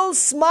angels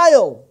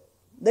smile.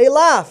 They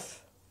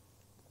laugh.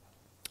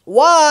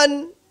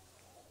 One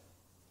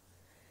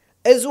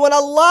is when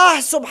Allah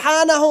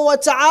subhanahu wa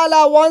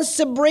ta'ala wants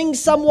to bring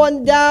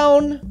someone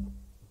down,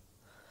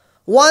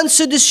 wants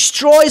to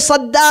destroy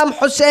Saddam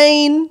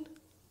Hussein,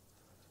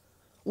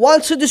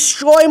 wants to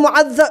destroy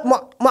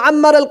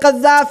Muammar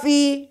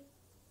al-Qaddafi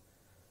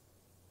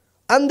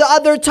and the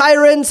other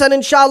tyrants, and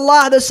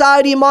inshallah the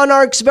Saudi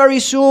monarchs very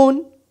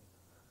soon.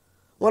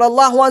 When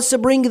Allah wants to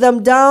bring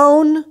them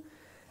down,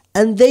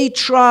 and they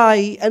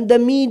try, and the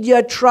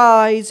media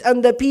tries,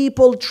 and the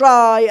people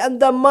try, and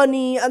the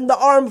money and the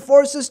armed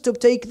forces to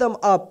take them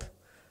up,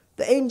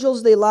 the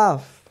angels, they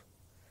laugh.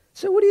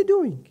 So what are you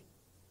doing?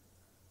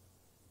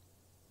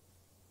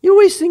 You're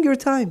wasting your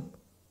time.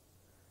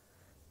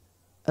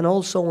 And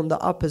also when the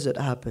opposite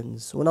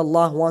happens, when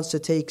Allah wants to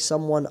take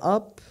someone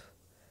up,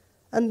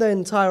 and the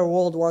entire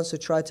world wants to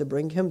try to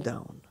bring him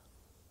down.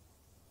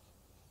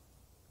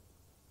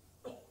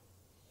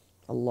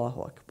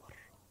 Allahu Akbar.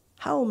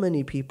 How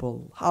many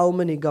people, how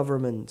many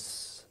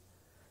governments,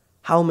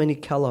 how many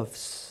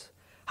caliphs,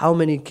 how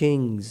many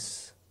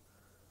kings,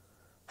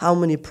 how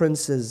many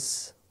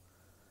princes,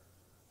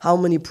 how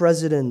many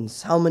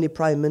presidents, how many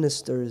prime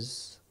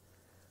ministers,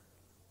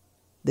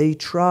 they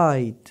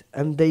tried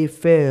and they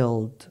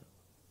failed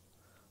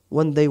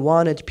when they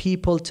wanted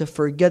people to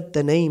forget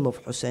the name of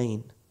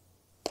Hussein.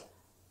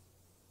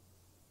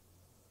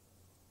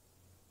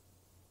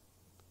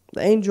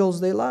 The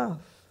angels, they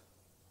laugh.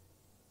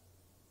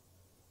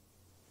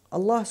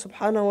 Allah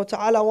subhanahu wa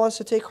ta'ala wants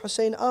to take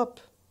Hussein up.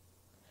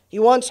 He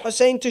wants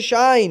Hussein to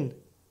shine.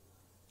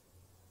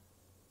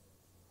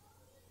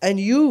 And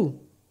you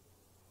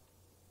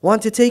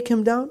want to take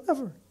him down?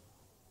 Never.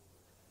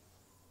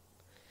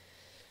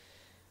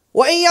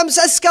 وَإِن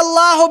يَمْسَسْكَ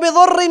اللَّهُ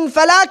بِضُرٍّ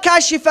فَلَا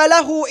كَاشِفَ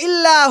لَهُ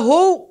إِلَّا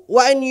هُوَ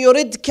وَإِن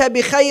يُرِدْكَ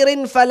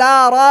بِخَيْرٍ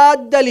فَلَا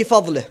رَادَّ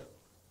لِفَضْلِهِ.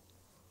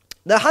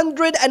 The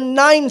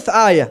 109th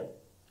ayah.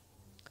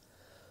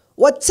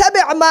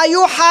 وَاتَّبِعْ مَا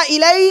يُوحَى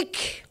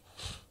إِلَيْكَ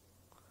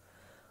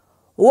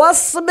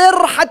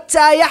وَاصْبِرْ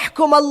حَتَّى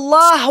يَحْكُمَ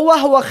اللَّهُ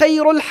وَهُوَ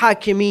خَيْرُ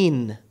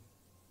الْحَاكِمِينَ.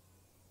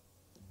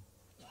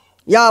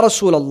 Ya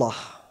Rasulullah,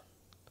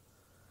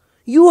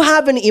 you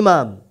have an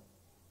imam.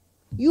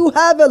 You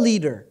have a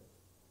leader.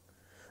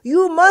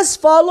 You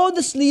must follow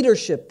this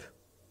leadership.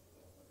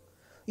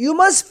 You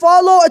must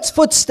follow its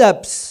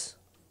footsteps.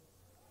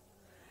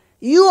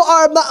 You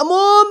are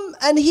ma'mum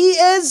and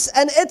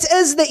it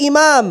is the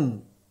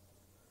imam.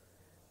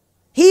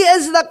 He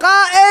is the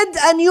qa'id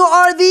and you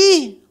are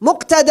the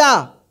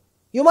muqtada.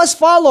 You must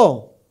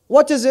follow.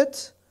 What is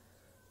it?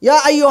 Ya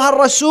ayyuha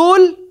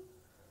rasul,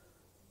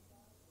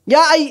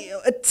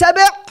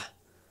 ittabi'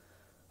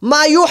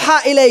 ma yuha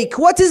ilayk.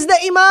 What is the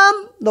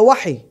imam? The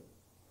wahi.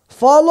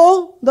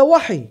 Follow the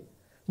wahi,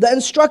 the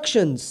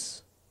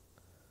instructions.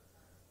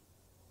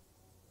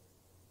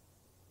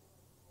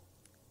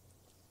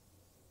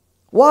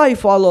 Why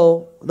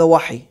follow the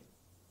wahi?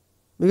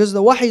 Because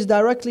the wahi is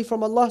directly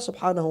from Allah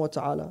subhanahu wa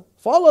ta'ala.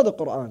 Follow the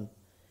Quran.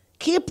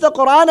 Keep the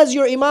Quran as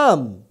your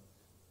imam.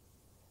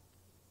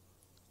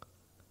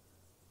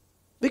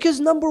 Because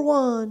number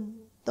one,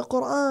 the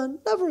Quran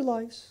never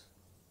lies.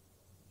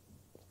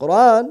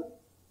 Quran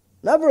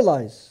never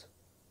lies.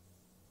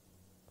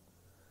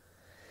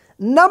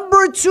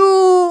 Number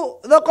two,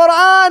 the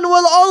Quran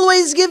will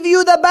always give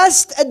you the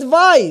best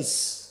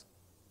advice.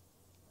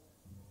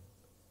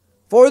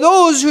 For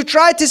those who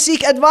try to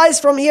seek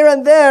advice from here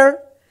and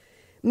there,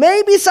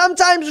 maybe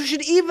sometimes we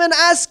should even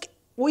ask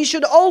we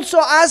should also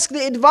ask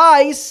the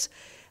advice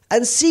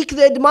and seek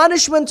the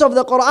admonishment of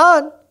the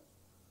Quran.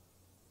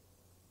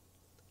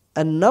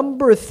 And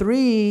number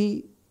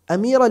 3,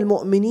 Amir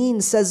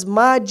al-Mu'mineen says,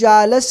 ما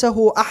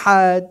جالسه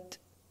أحد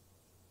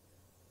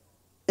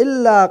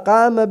إلا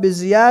قام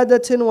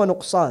بزيادة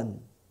ونقصان.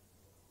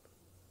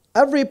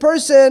 Every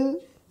person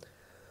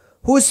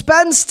who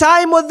spends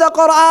time with the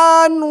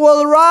Quran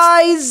will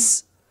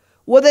rise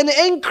with an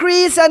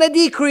increase and a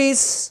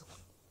decrease.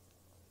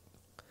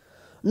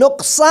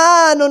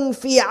 نقصان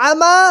في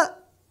عمى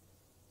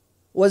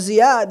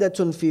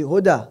وزيادة في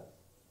هدى.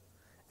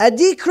 A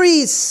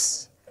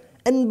decrease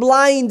in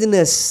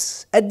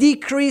blindness, a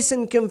decrease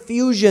in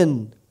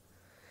confusion,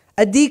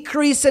 a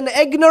decrease in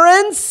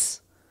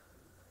ignorance,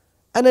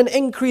 and an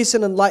increase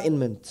in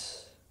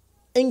enlightenment,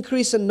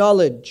 increase in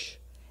knowledge,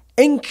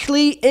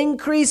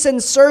 increase in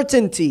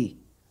certainty.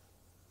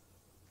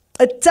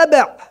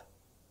 اتبع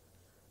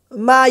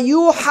ما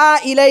يوحى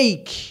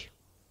إليك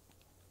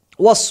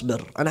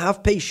واصبر, and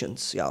have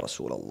patience, Ya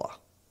Rasulullah.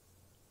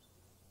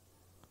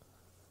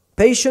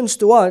 Patience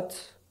to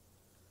what?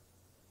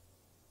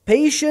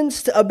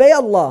 Patience to obey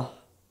Allah.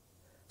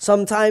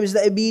 Sometimes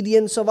the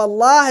obedience of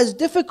Allah is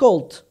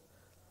difficult.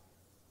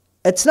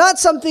 It's not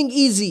something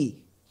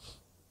easy.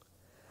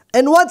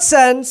 In what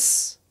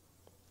sense?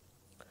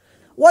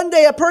 One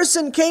day a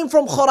person came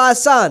from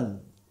Khurasan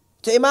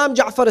to Imam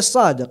Ja'far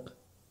al-Sadiq.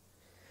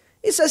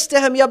 He says to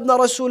him, Ya ibn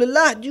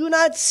Rasulullah, do you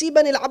not see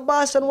Bani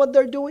al-Abbas and what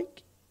they're doing?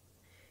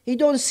 You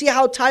don't see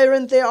how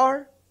tyrant they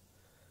are?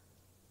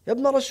 Ya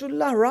ibn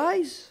Rasulullah,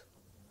 rise,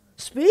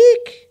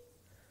 speak,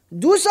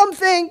 do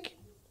something.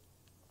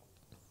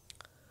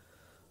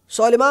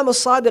 So Imam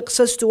al-Sadiq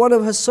says to one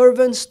of his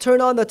servants,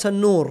 turn on the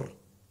tannoor,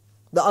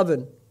 the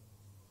oven.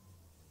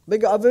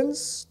 Big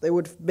ovens, they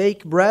would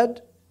bake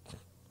bread.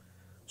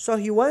 So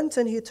he went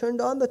and he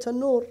turned on the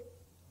tannoor.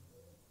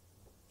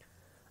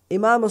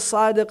 Imam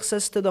al-Sadiq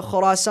says to the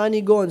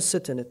Khurasani, go and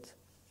sit in it.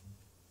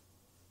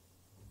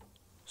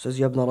 Says,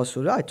 Ya ibn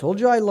Rasulullah, I told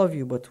you I love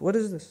you, but what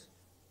is this?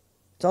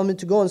 Tell me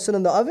to go and sit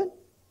in the oven?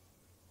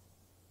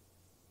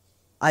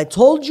 I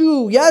told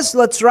you, yes,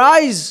 let's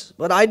rise,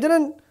 but I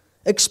didn't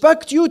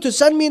expect you to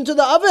send me into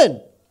the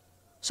oven.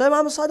 So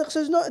Imam al-Sadiq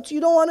says, no, you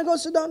don't want to go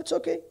sit down, it's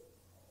okay.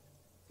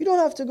 You don't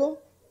have to go.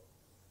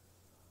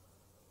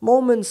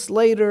 Moments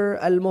later,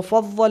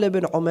 Al-Mufaddal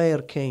ibn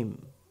Umair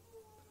came.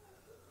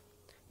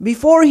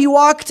 Before he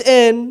walked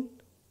in,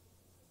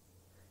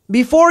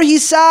 before he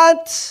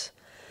sat,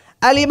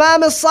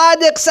 Al-Imam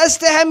al-Sadiq says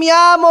to him,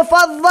 Ya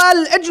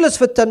Mufaddal, ijlis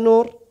fi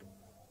at-tannoor.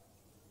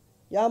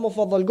 Ya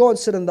Mufaddal, go and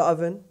sit in the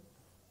oven.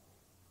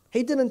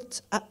 He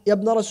didn't, Ya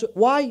ibn Rasul,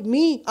 why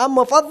me? I'm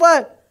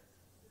Mufaddal.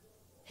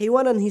 He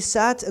went and he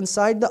sat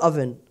inside the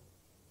oven.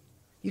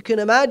 You can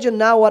imagine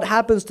now what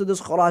happens to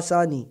this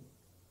Khurasani.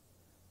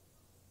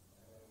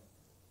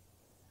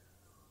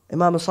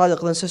 Imam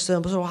al-Sadiq then says to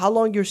him, so how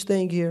long you're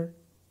staying here?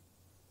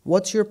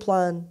 What's your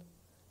plan?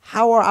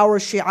 How are our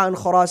Shia in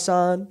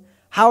Khurasan?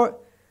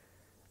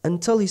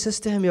 Until he says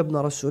to him, Ya ibn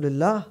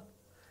Rasulullah,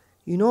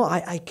 you know,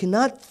 I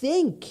cannot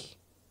think.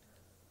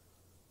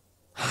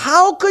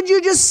 How could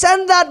you just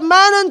send that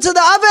man into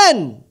the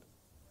oven?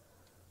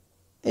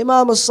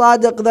 Imam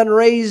al-Sadiq then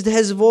raised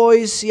his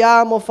voice,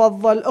 Ya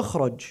Mufaddal,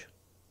 ukhraj.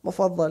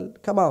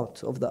 Mufaddal, come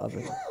out of the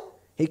oven.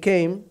 He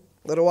came,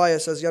 the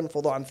riwayah says,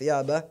 yanfudu an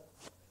thiyabah,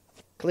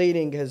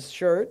 cleaning his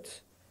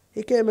shirt.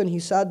 He came and he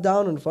sat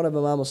down in front of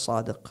Imam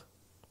al-Sadiq.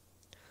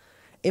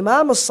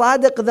 Imam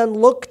al-Sadiq then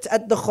looked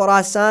at the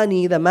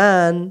Khurasani, the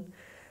man,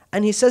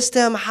 and he says to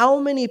him, how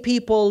many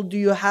people do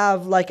you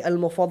have like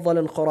Al-Mufaddal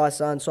in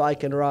Khurasan so I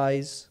can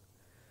rise?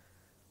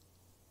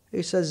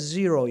 He says,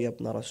 0, Ya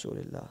ibn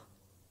Rasulullah.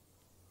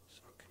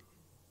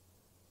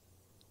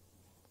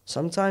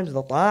 Sometimes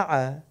the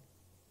ta'ah,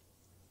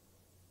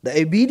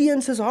 the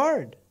obedience is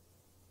hard.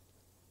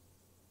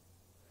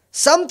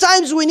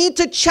 Sometimes we need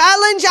to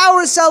challenge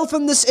ourselves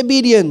in this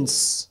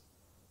obedience.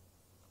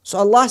 So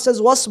Allah says,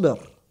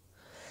 wasbir.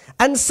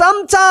 And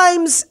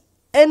sometimes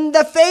in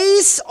the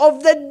face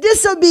of the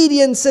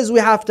disobediences, we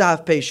have to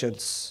have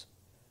patience.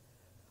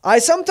 I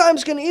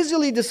sometimes can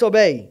easily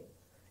disobey,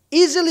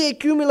 easily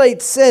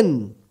accumulate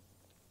sin.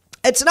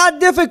 It's not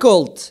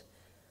difficult.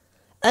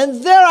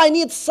 And there I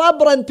need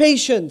sabr and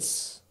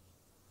patience.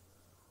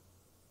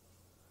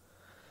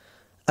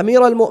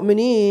 Amir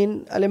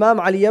al-Mu'mineen, Al-Imam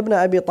Ali ibn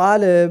Abi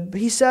Talib,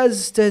 he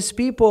says to his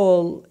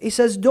people, he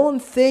says, don't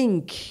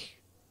think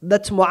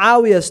that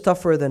Muawiyah is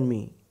tougher than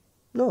me.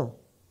 No,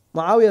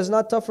 Muawiyah is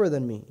not tougher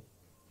than me.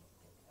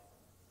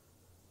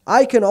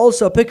 I can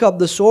also pick up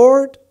the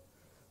sword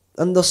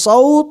and the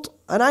sawt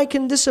and I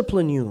can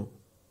discipline you.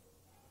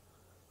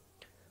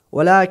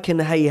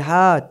 ولكن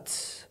هيهات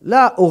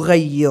لا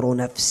أغير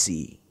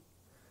نفسي.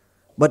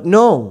 But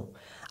no,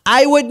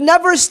 I would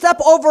never step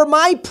over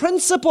my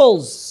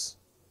principles,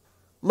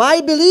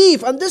 my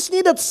belief, and this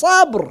needed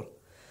sabr.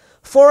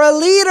 For a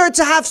leader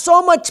to have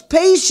so much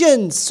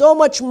patience, so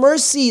much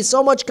mercy,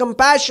 so much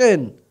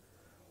compassion.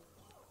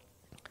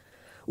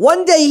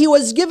 One day he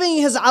was giving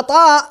his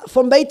ata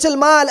from Bayt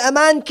al-Mal. A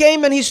man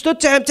came and he stood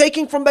to him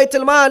taking from Bayt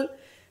al-Mal.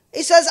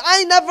 He says,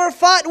 I never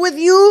fought with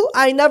you,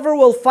 I never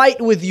will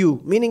fight with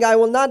you. Meaning I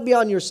will not be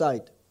on your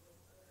side.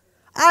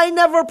 I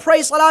never pray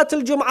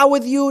Salatul Jum'ah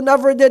with you,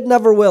 never did,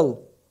 never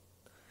will.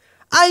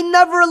 I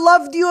never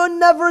loved you,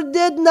 never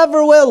did,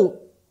 never will.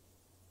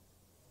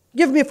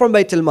 Give me from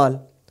Bayt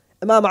al-Mal.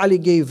 Imam Ali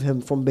gave him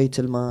from Bayt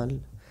al-Mal.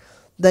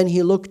 Then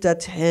he looked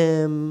at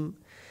him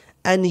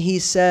and he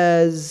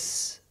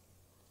says,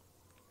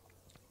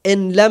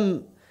 إن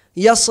لم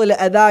يصل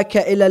أذاك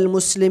إلى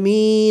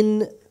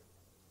المسلمين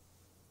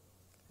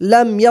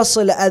لم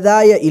يصل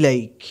أذاي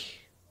إليك.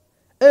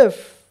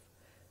 If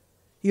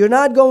you're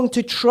not going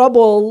to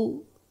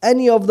trouble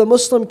any of the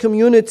Muslim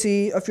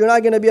community, if you're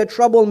not going to be a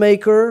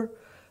troublemaker,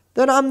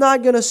 then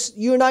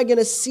you're not going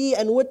to see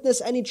and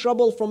witness any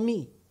trouble from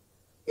me.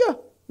 Yeah,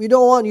 you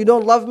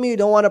don't love me, you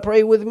don't want to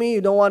pray with me,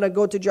 you don't want to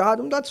go to jihad,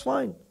 that's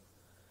fine.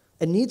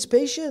 It needs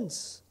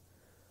patience.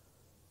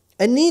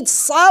 It needs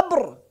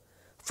sabr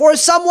for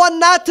someone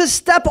not to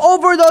step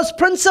over those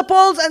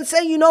principles and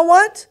say, you know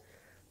what?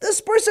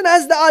 This person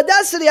has the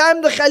audacity,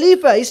 I'm the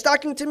Khalifa, he's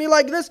talking to me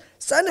like this,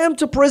 send him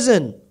to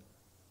prison.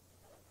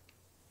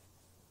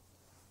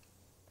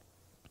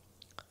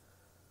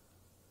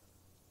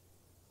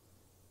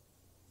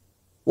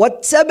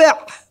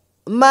 وَاتَّبِعْ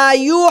مَا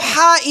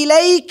يُوحَى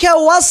إِلَيْكَ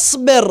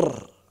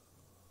وَاصْبِرْ.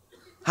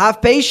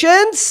 Have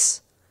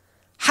patience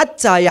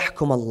حَتَّى يَحْكُمَ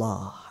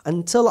اللَّهِ.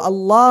 Until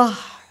Allah,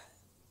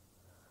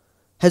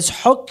 His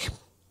hukm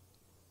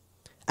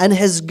and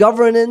His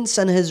governance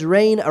and His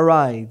reign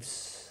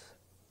arrives.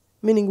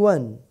 Meaning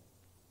when?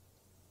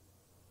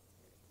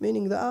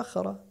 Meaning the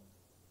akhirah.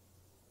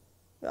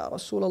 Ya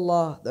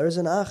Rasulullah, there is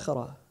an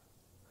akhirah.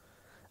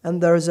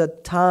 And there is a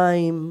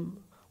time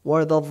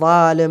where the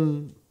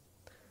zalim,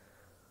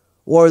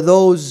 or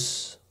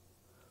those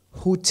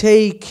who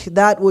take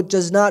that which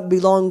does not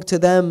belong to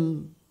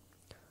them,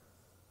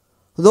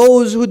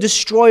 those who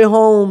destroy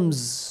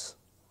homes,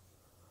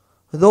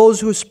 those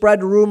who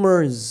spread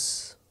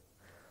rumors,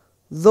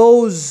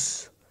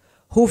 those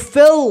who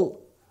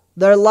fill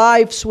their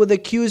lives with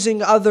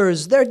accusing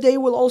others, their day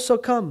will also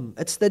come.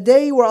 It's the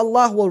day where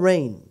Allah will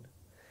reign.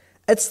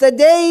 It's the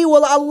day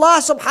where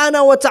Allah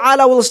subhanahu wa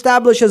ta'ala will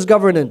establish His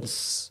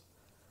governance.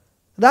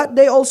 That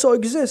day also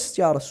exists,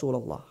 Ya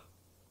Rasulullah.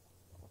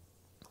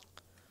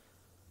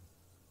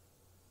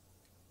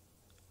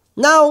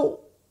 Now,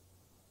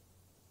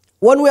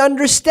 when we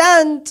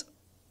understand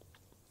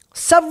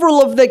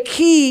several of the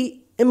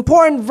key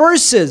important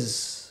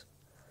verses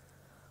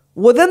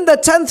within the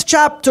 10th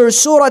chapter,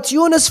 Surah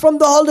Yūnus from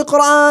the Holy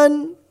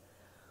Quran,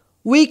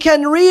 we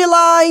can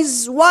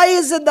realize why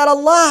is it that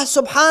Allah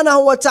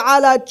subhanahu wa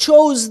ta'ala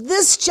chose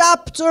this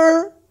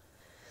chapter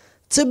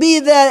to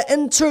be the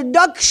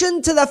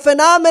introduction to the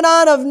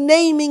phenomenon of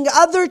naming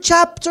other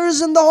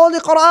chapters in the Holy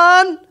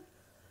Quran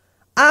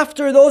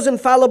after those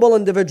infallible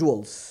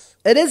individuals.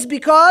 It is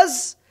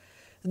because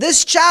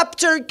this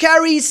chapter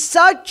carries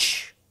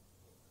such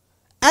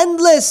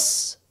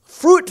endless,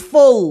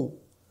 fruitful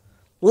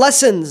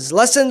lessons.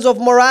 Lessons of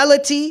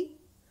morality,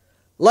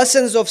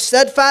 lessons of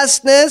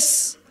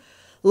steadfastness,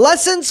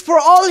 lessons for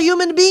all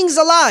human beings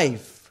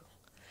alive.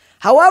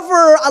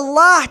 However,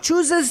 Allah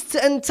chooses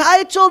to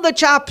entitle the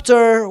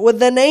chapter with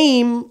the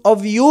name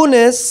of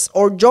Yunus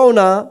or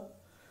Jonah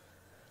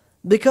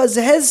because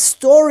his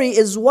story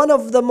is one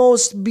of the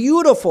most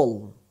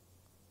beautiful,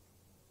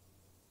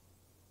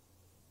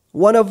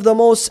 one of the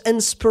most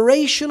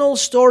inspirational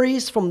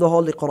stories from the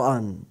Holy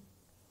Quran.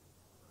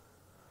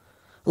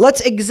 Let's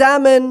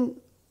examine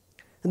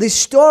the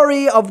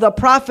story of the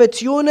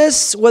Prophet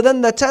Yunus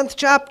within the 10th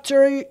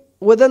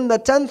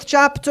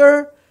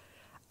chapter,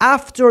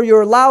 after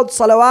your loud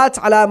salawat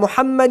ala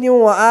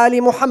Muhammadin wa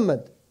ali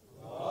Muhammad.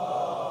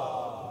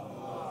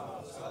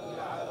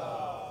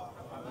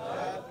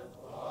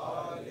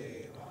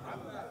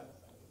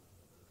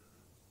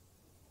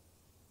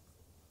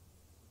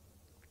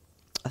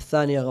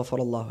 الثانية غفر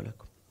الله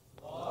لكم.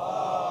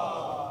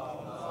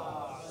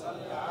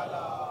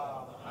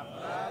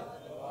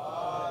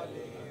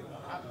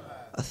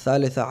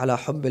 الثالثة على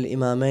حب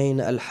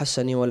الإمامين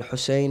الحسن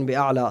والحسين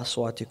بأعلى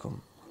أصواتكم.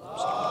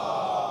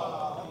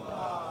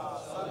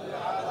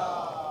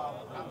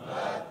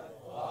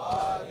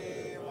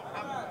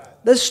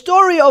 The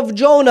story of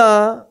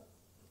Jonah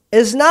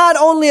is not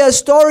only a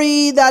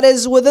story that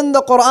is within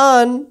the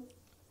Quran,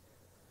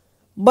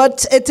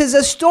 but it is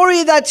a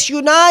story that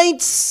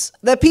unites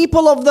the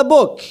people of the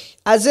book.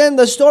 As in,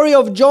 the story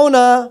of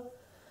Jonah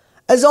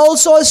is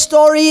also a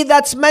story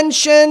that's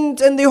mentioned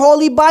in the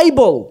Holy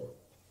Bible.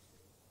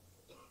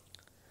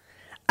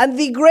 And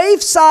the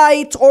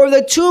gravesite or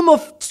the tomb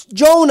of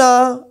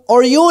Jonah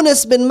or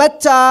Yunus bin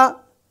Matta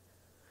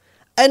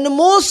in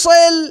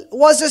Mosul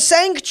was a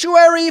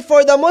sanctuary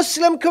for the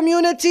Muslim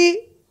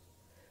community,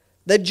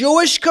 the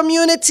Jewish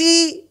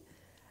community,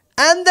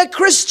 and the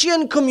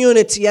Christian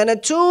community, and a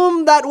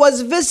tomb that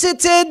was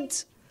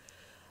visited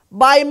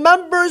by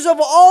members of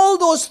all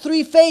those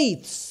three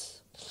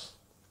faiths.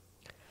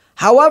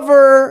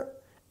 However,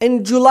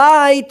 in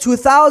July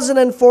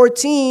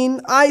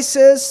 2014,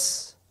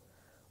 ISIS,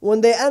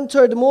 when they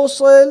entered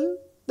Mosul,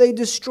 they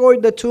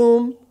destroyed the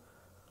tomb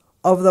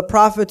of the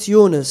Prophet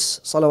Yūnus,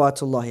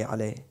 salawatullahi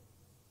alayhi.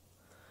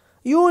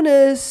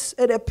 Yūnus,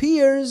 it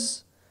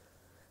appears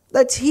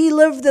that he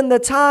lived in the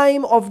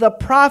time of the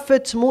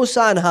Prophet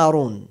Musa and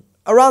Harun,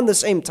 around the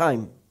same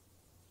time.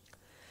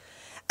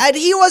 And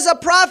he was a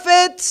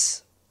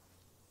prophet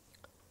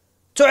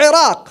to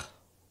Iraq,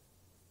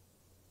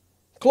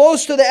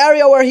 close to the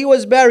area where he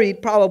was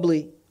buried,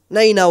 probably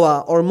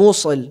Nainawa or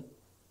Mosul.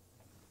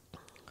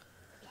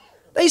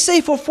 They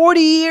say for 40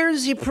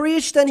 years he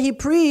preached and he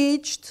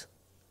preached,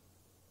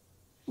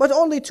 but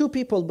only 2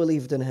 people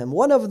believed in him.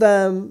 One of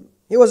them,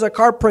 he was a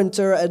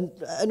carpenter and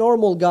a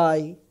normal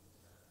guy.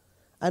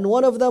 And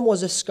one of them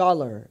was a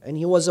scholar, and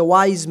he was a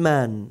wise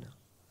man.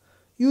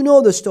 You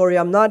know the story.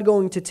 I'm not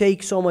going to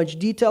take so much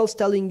details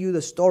telling you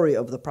the story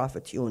of the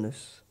Prophet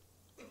Yūnus.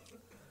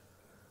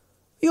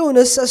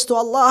 Yūnus says to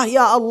Allah,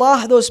 Ya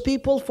Allah, those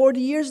people 40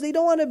 years, they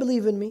don't want to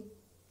believe in me.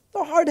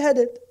 They're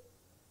hard-headed.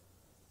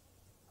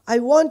 I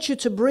want you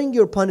to bring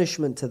your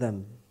punishment to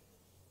them.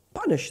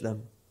 Punish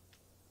them.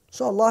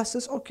 So Allah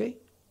says, okay.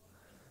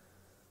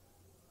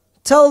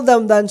 Tell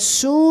them then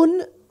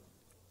soon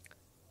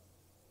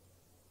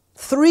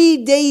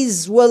 3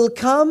 days will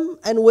come,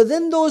 and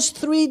within those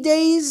 3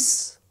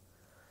 days,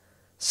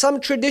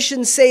 some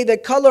traditions say the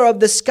color of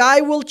the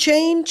sky will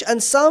change,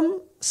 and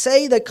some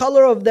say the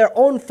color of their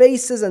own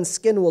faces and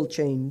skin will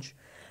change,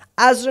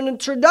 as an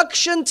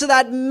introduction to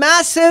that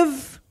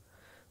massive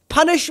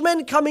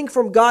punishment coming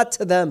from God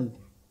to them.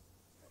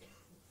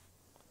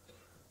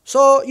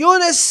 So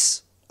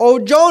Yūnus, or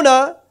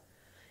Jonah,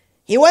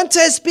 he went to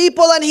his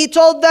people and he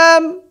told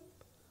them,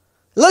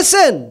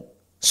 listen,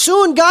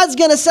 soon God's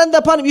going to send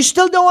the punishment. You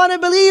still don't want to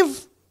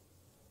believe?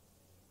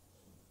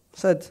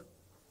 Said,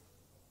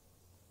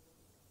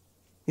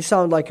 you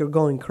sound like you're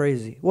going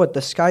crazy. What,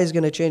 the sky is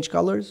going to change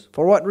colors?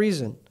 For what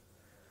reason?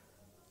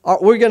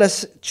 We're going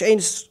to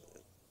change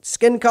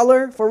skin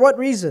color? For what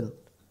reason?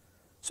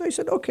 So he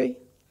said, okay.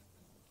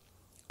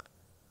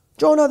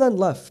 Jonah then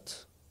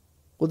left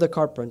with the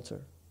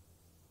carpenter.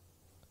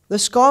 The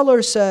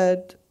scholar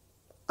said,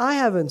 I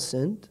haven't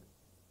sinned.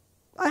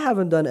 I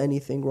haven't done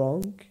anything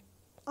wrong.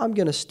 I'm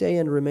going to stay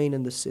and remain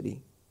in the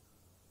city.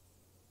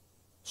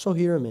 So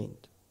he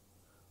remained.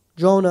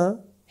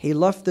 Jonah, he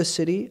left the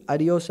city,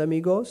 adios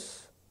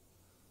amigos,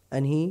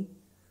 and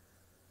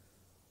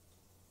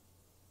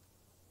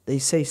they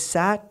say,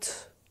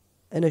 sat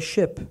in a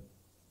ship.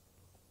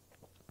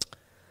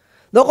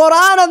 The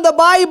Quran and the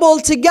Bible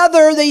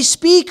together, they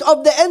speak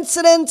of the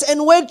incident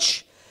in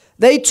which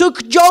they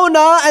took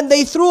Jonah and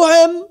they threw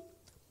him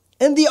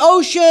in the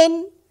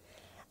ocean,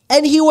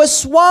 and he was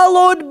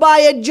swallowed by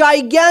a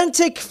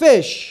gigantic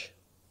fish.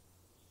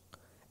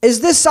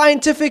 Is this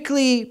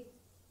scientifically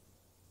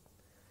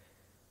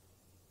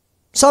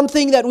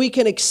something that we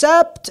can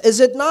accept? Is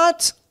it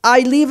not? I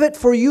leave it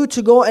for you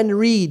to go and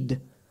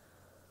read.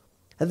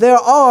 There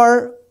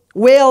are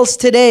whales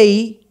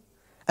today,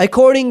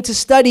 according to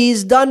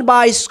studies done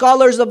by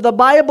scholars of the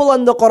Bible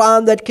and the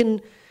Quran, that can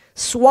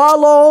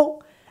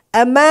swallow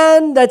a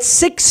man that's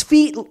 6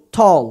 feet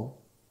tall.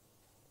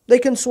 They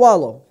can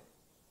swallow.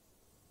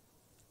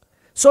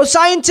 So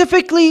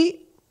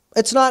scientifically,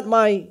 it's not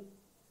my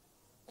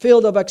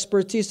field of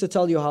expertise to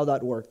tell you how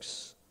that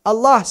works.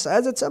 Allah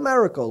says it's a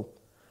miracle.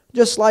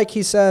 Just like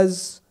He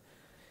says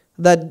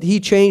that He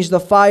changed the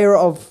fire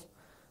of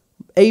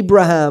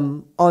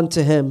Abraham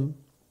onto him.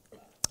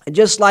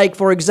 Just like,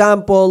 for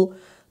example,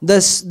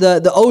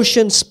 the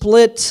ocean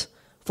split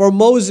for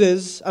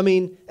Moses. I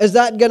mean, is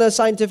that going to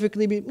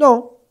scientifically be?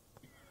 No.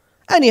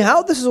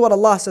 Anyhow, this is what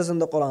Allah says in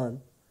the Quran.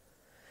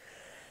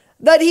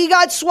 That he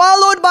got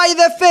swallowed by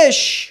the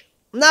fish.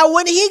 Now,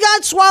 when he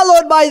got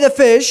swallowed by the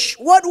fish,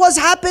 what was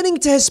happening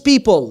to his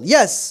people?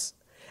 Yes,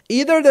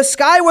 either the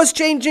sky was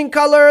changing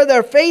color,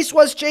 their face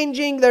was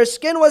changing, their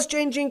skin was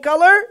changing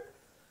color,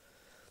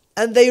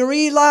 and they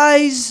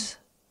realize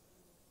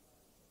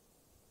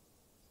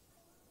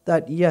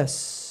that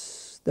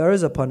yes, there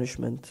is a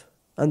punishment,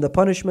 and the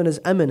punishment is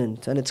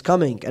imminent, and it's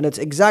coming, and it's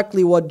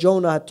exactly what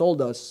Jonah had told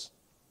us.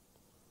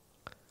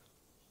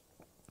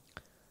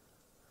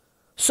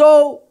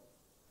 So,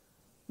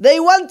 they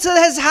went to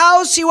his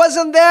house, he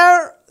wasn't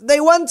there.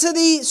 They went to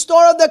the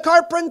store of the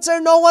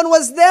carpenter, no one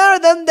was there.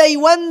 Then they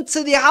went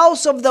to the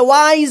house of the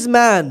wise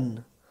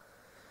man.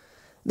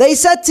 They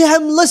said to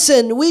him,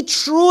 listen, we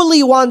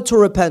truly want to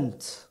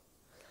repent.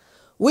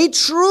 We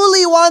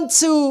truly want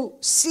to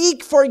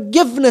seek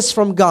forgiveness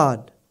from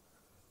God.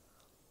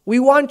 We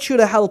want you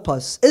to help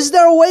us. Is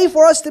there a way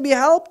for us to be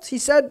helped? He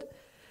said,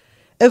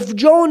 if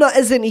Jonah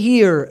isn't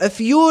here, if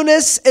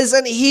Yūnus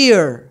isn't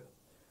here,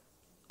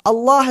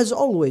 Allah is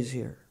always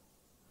here.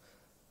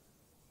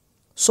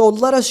 So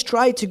let us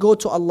try to go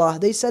to Allah.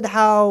 They said,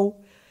 how?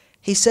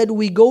 He said,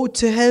 we go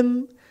to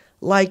Him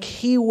like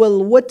He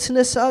will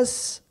witness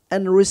us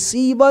and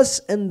receive us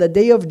in the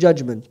day of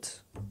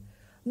judgment.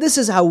 This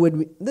is how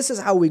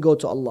we go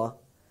to Allah.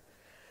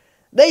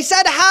 They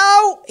said,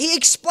 how? He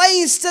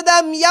explains to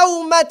them,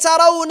 يَوْمَ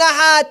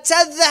تَرَوْنَهَا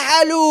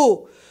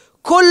تَذْهَلُ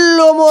كُلُّ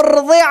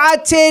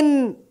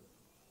مُرْضِعَةٍ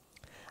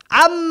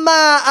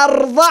عما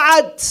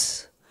أرضعت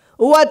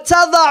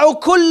وتضع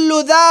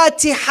كل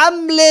ذات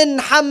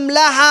حمل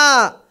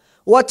حملها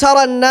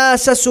وترى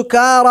الناس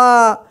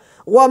سكارى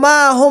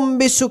وما هم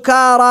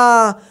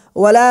بسكارى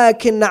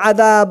ولكن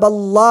عذاب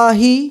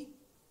الله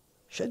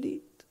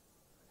شديد.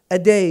 A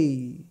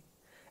day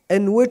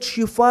in which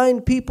you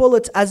find people,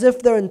 it's as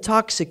if they're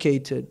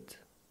intoxicated.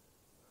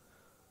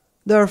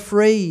 They're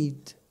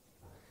afraid.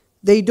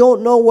 They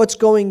don't know what's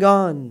going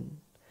on.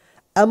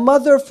 A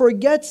mother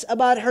forgets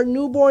about her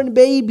newborn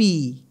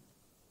baby.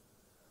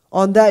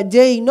 On that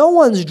day, no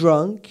one's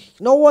drunk,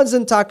 no one's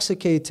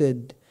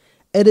intoxicated.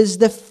 It is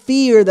the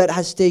fear that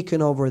has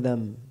taken over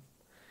them.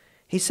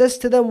 He says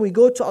to them, we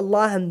go to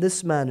Allah in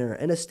this manner,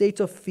 in a state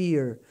of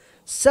fear.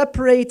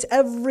 Separate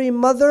every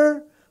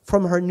mother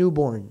from her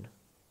newborn.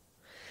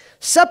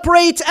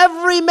 Separate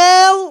every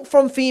male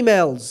from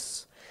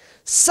females.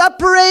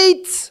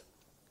 Separate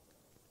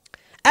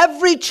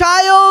every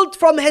child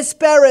from his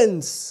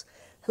parents.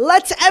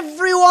 Let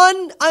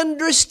everyone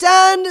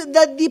understand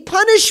that the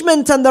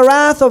punishment and the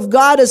wrath of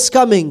God is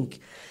coming.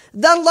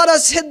 Then let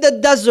us hit the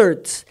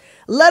desert.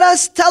 Let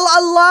us tell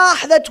Allah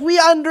that we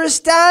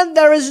understand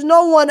there is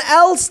no one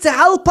else to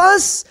help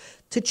us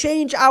to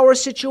change our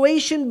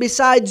situation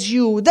besides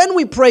you. Then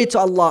we pray to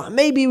Allah.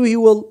 Maybe He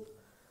will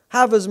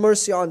have His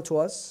mercy onto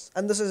us.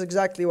 And this is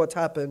exactly what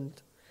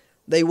happened.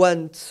 They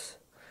went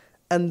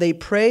and they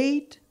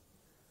prayed.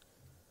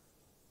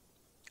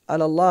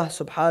 And Allah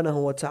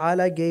subhanahu wa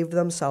ta'ala gave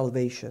them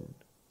salvation.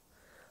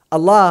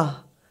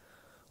 Allah,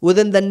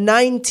 within the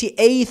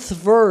 98th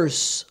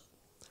verse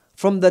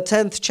from the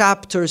 10th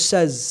chapter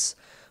says,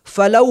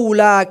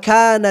 فَلَوْلَا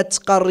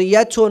كَانَتْ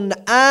قَرْيَةٌ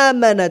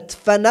آمَنَتْ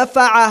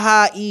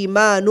فَنَفَعَهَا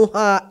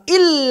إِيمَانُهَا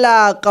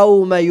إِلَّا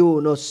قَوْمَ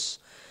يُونُسَ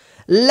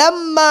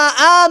لَمَّا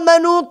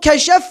آمَنُوا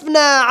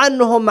كَشَفْنَا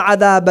عَنْهُمْ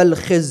عَذَابَ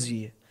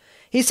الْخِزْيِ.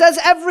 He says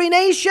every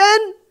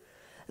nation,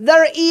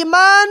 their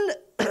iman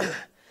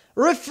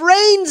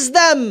refrains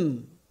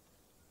them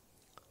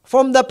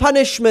from the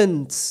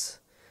punishment,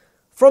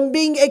 from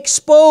being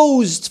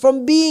exposed,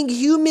 from being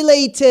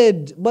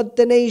humiliated. But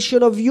the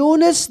nation of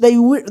Yunus, they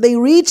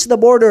reached the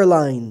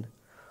borderline.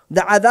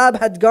 The adhab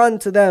had gone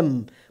to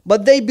them,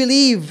 but they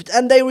believed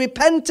and they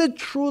repented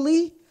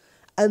truly,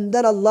 and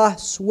then Allah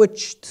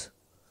switched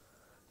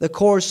the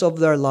course of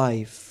their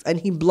life and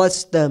He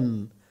blessed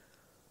them.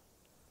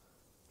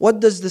 What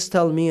does this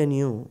tell me and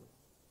you?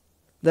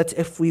 That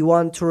if we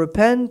want to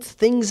repent,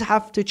 things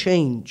have to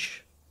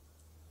change.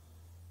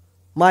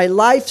 My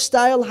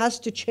lifestyle has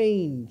to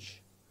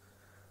change.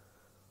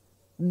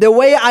 The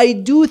way I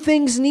do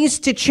things needs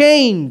to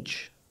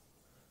change.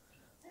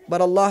 But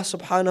Allah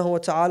subhanahu wa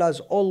ta'ala is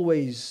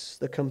always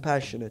the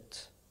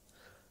compassionate,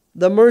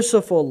 the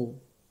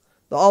merciful,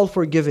 the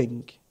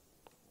all-forgiving.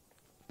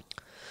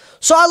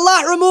 So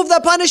Allah removed the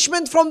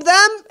punishment from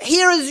them.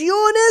 Here is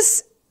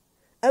Yunus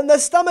and the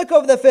stomach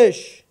of the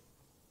fish.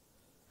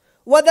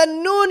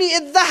 وَذَنُّونِ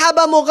إِذْ ذَهَبَ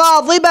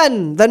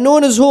مُغَاضِبًا. The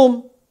Nun is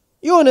whom?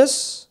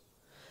 Yunus.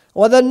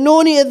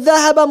 وَذَنُّونِ إِذْ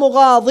ذَهَبَ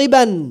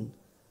مُغَاضِبًا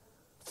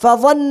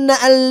فَظَنَّ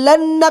أَن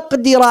لَّن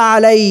نَّقْدِرَ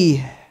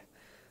عَلَيْهِ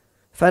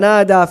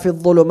فَنَادَى فِي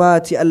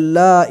الظُّلُمَاتِ أَن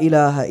لَّا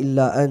إِلَهَ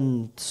إِلَّا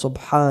أَنْتَ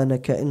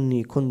سُبْحَانَكَ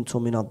إِنِّي كُنْتُ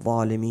مِنَ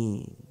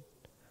الظَّالِمِينَ.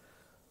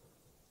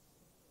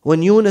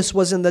 When Yunus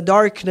was in the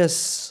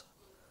darkness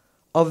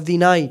of the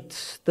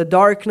night, the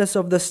darkness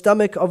of the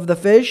stomach of the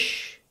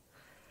fish,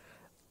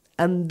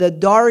 and the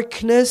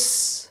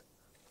darkness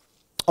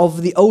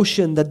of the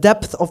ocean, the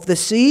depth of the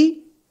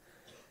sea,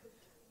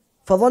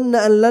 فَظَنَّ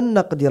أَن لَّن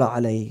نَّقْدِرَ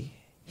عَلَيْهِ.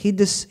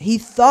 He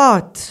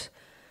thought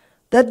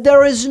that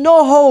there is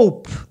no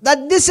hope,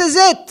 that this is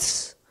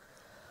it.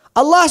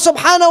 Allah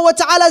subhanahu wa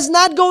ta'ala is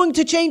not going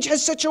to change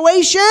his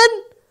situation.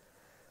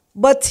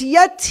 But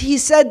yet he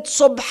said,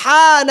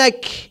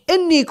 Subhanak,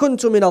 inni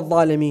kuntu min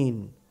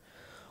al-zalimin.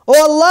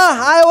 Oh Allah,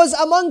 I was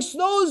amongst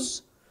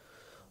those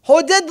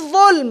who did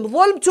dhulm.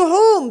 Dhulm to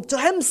whom? To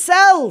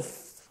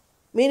himself.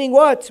 Meaning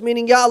what?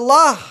 Meaning, Ya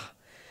Allah,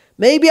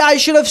 maybe I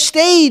should have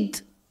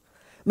stayed.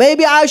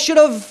 Maybe I should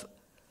have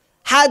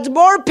had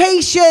more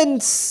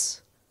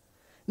patience.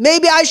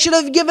 Maybe I should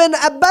have given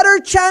a better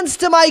chance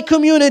to my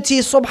community.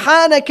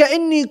 Subhanaka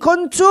inni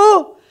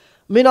kuntu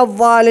min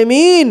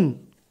al-zalimin.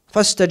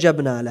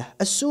 فَاسْتَجَبْنَا لَهُ.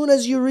 As soon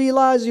as you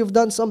realize you've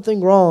done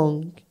something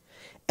wrong,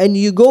 and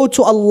you go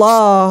to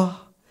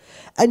Allah,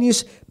 and you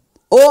say,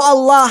 Oh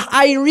Allah,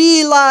 I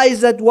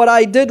realize that what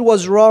I did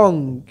was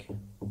wrong,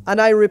 and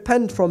I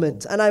repent from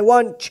it, and I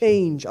want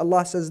change.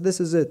 Allah says,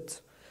 this is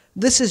it.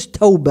 This is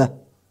tawbah.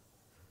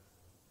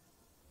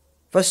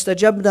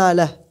 فَاسْتَجَبْنَا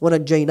لَهُ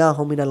وَنَجَّيْنَاهُ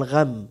مِنَ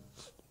الْغَمِّ.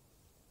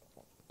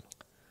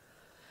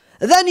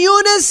 Then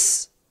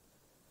Yunus,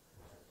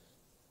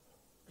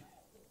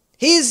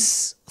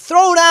 he's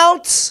thrown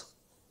out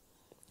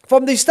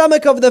from the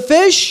stomach of the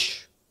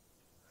fish,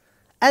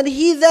 and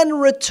he then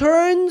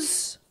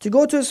returns to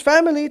go to his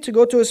family, to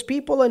go to his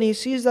people, and he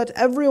sees that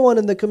everyone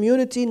in the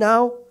community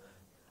now,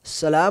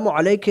 Assalamu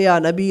alayka ya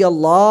Nabi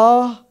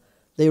Allah,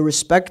 they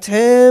respect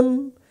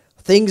him,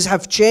 things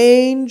have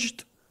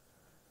changed.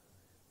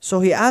 So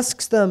he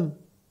asks them,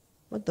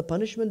 What, the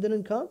punishment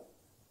didn't come?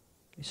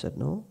 He said,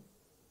 no.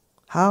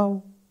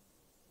 How?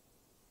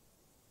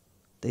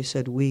 They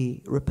said,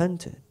 we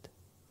repented.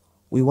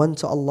 We went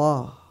to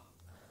Allah.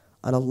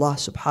 And Allah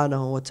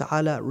subhanahu wa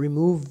ta'ala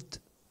removed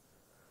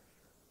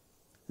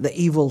the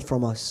evil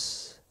from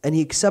us. And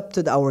He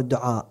accepted our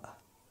dua.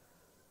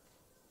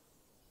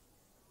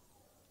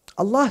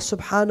 Allah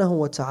subhanahu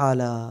wa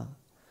ta'ala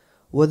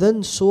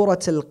within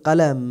Surah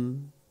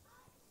Al-Qalam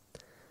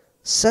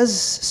says,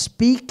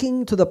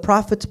 speaking to the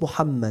Prophet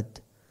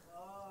Muhammad,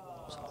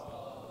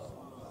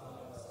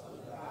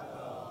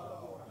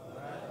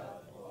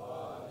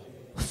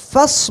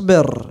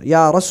 فاصبر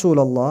يا رسول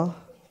الله,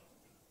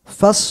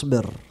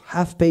 فاصبر,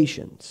 have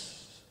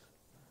patience.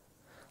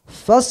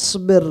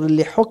 فاصبر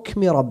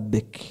لحكم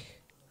ربك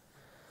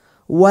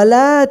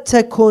ولا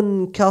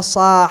تكن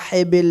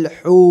كصاحب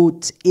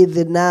الحوت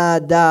إذ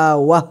نادى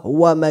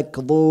وهو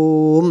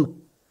مكظوم.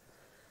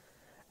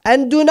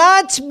 And do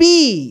not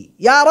be,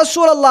 Ya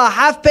Rasulullah,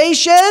 have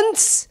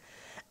patience,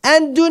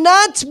 and do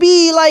not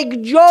be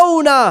like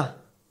Jonah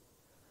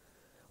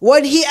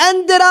when he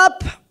ended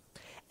up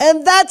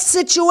in that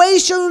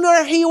situation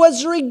where he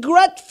was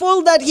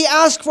regretful that he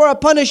asked for a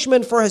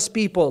punishment for his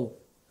people.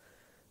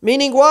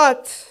 Meaning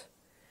what?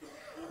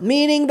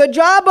 Meaning the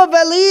job of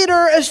a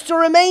leader is to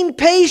remain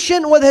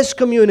patient with his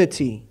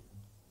community.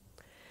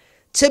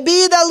 To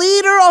be the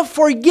leader of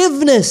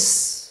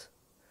forgiveness.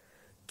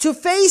 To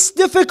face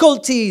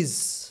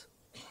difficulties.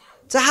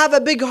 To have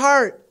a big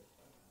heart.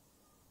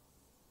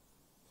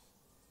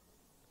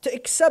 To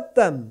accept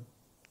them.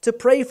 To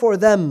pray for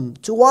them.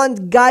 To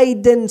want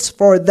guidance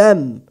for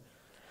them.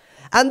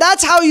 And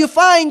that's how you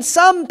find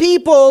some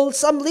people,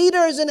 some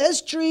leaders in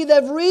history,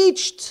 they've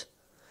reached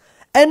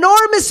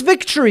enormous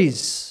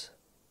victories.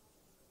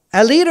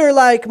 A leader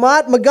like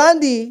Mahatma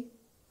Gandhi,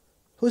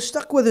 who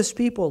stuck with his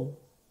people,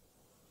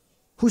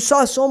 who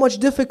saw so much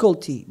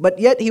difficulty, but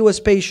yet he was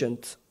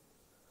patient.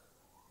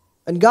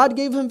 And God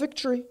gave him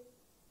victory.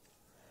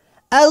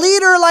 A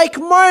leader like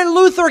Martin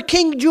Luther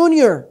King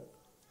Jr.,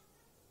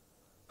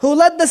 who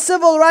led the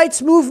civil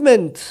rights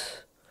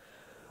movement,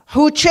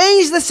 who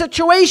changed the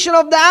situation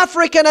of the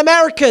African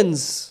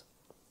Americans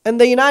in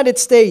the United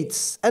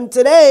States. And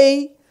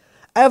today,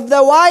 if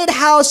the White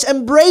House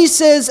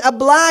embraces a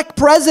black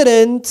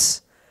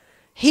president,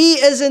 he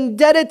is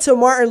indebted to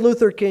Martin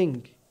Luther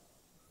King.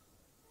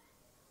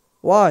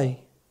 Why?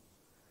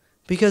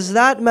 Because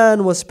that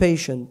man was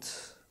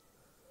patient.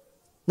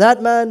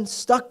 That man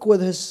stuck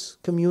with his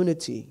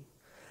community.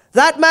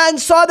 That man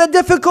saw the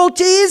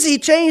difficulties. He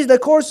changed the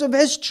course of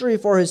history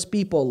for his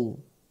people.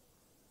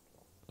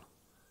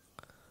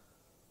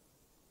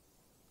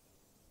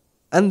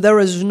 And there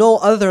is no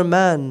other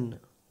man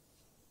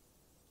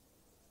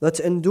that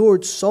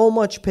endured so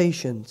much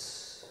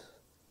patience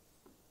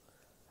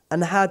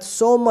and had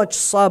so much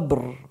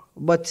sabr,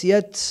 but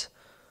yet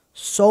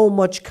so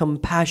much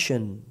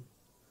compassion,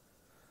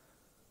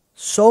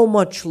 so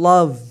much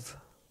love.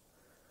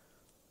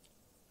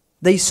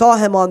 They saw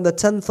him on the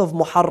 10th of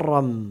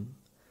Muharram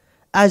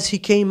as he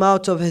came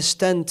out of his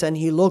tent and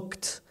he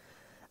looked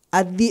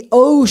at the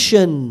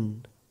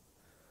ocean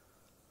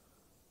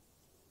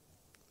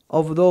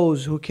of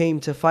those who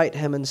came to fight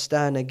him and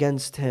stand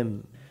against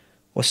him.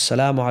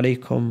 Wassalamu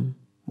alaikum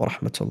wa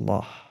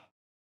rahmatullah.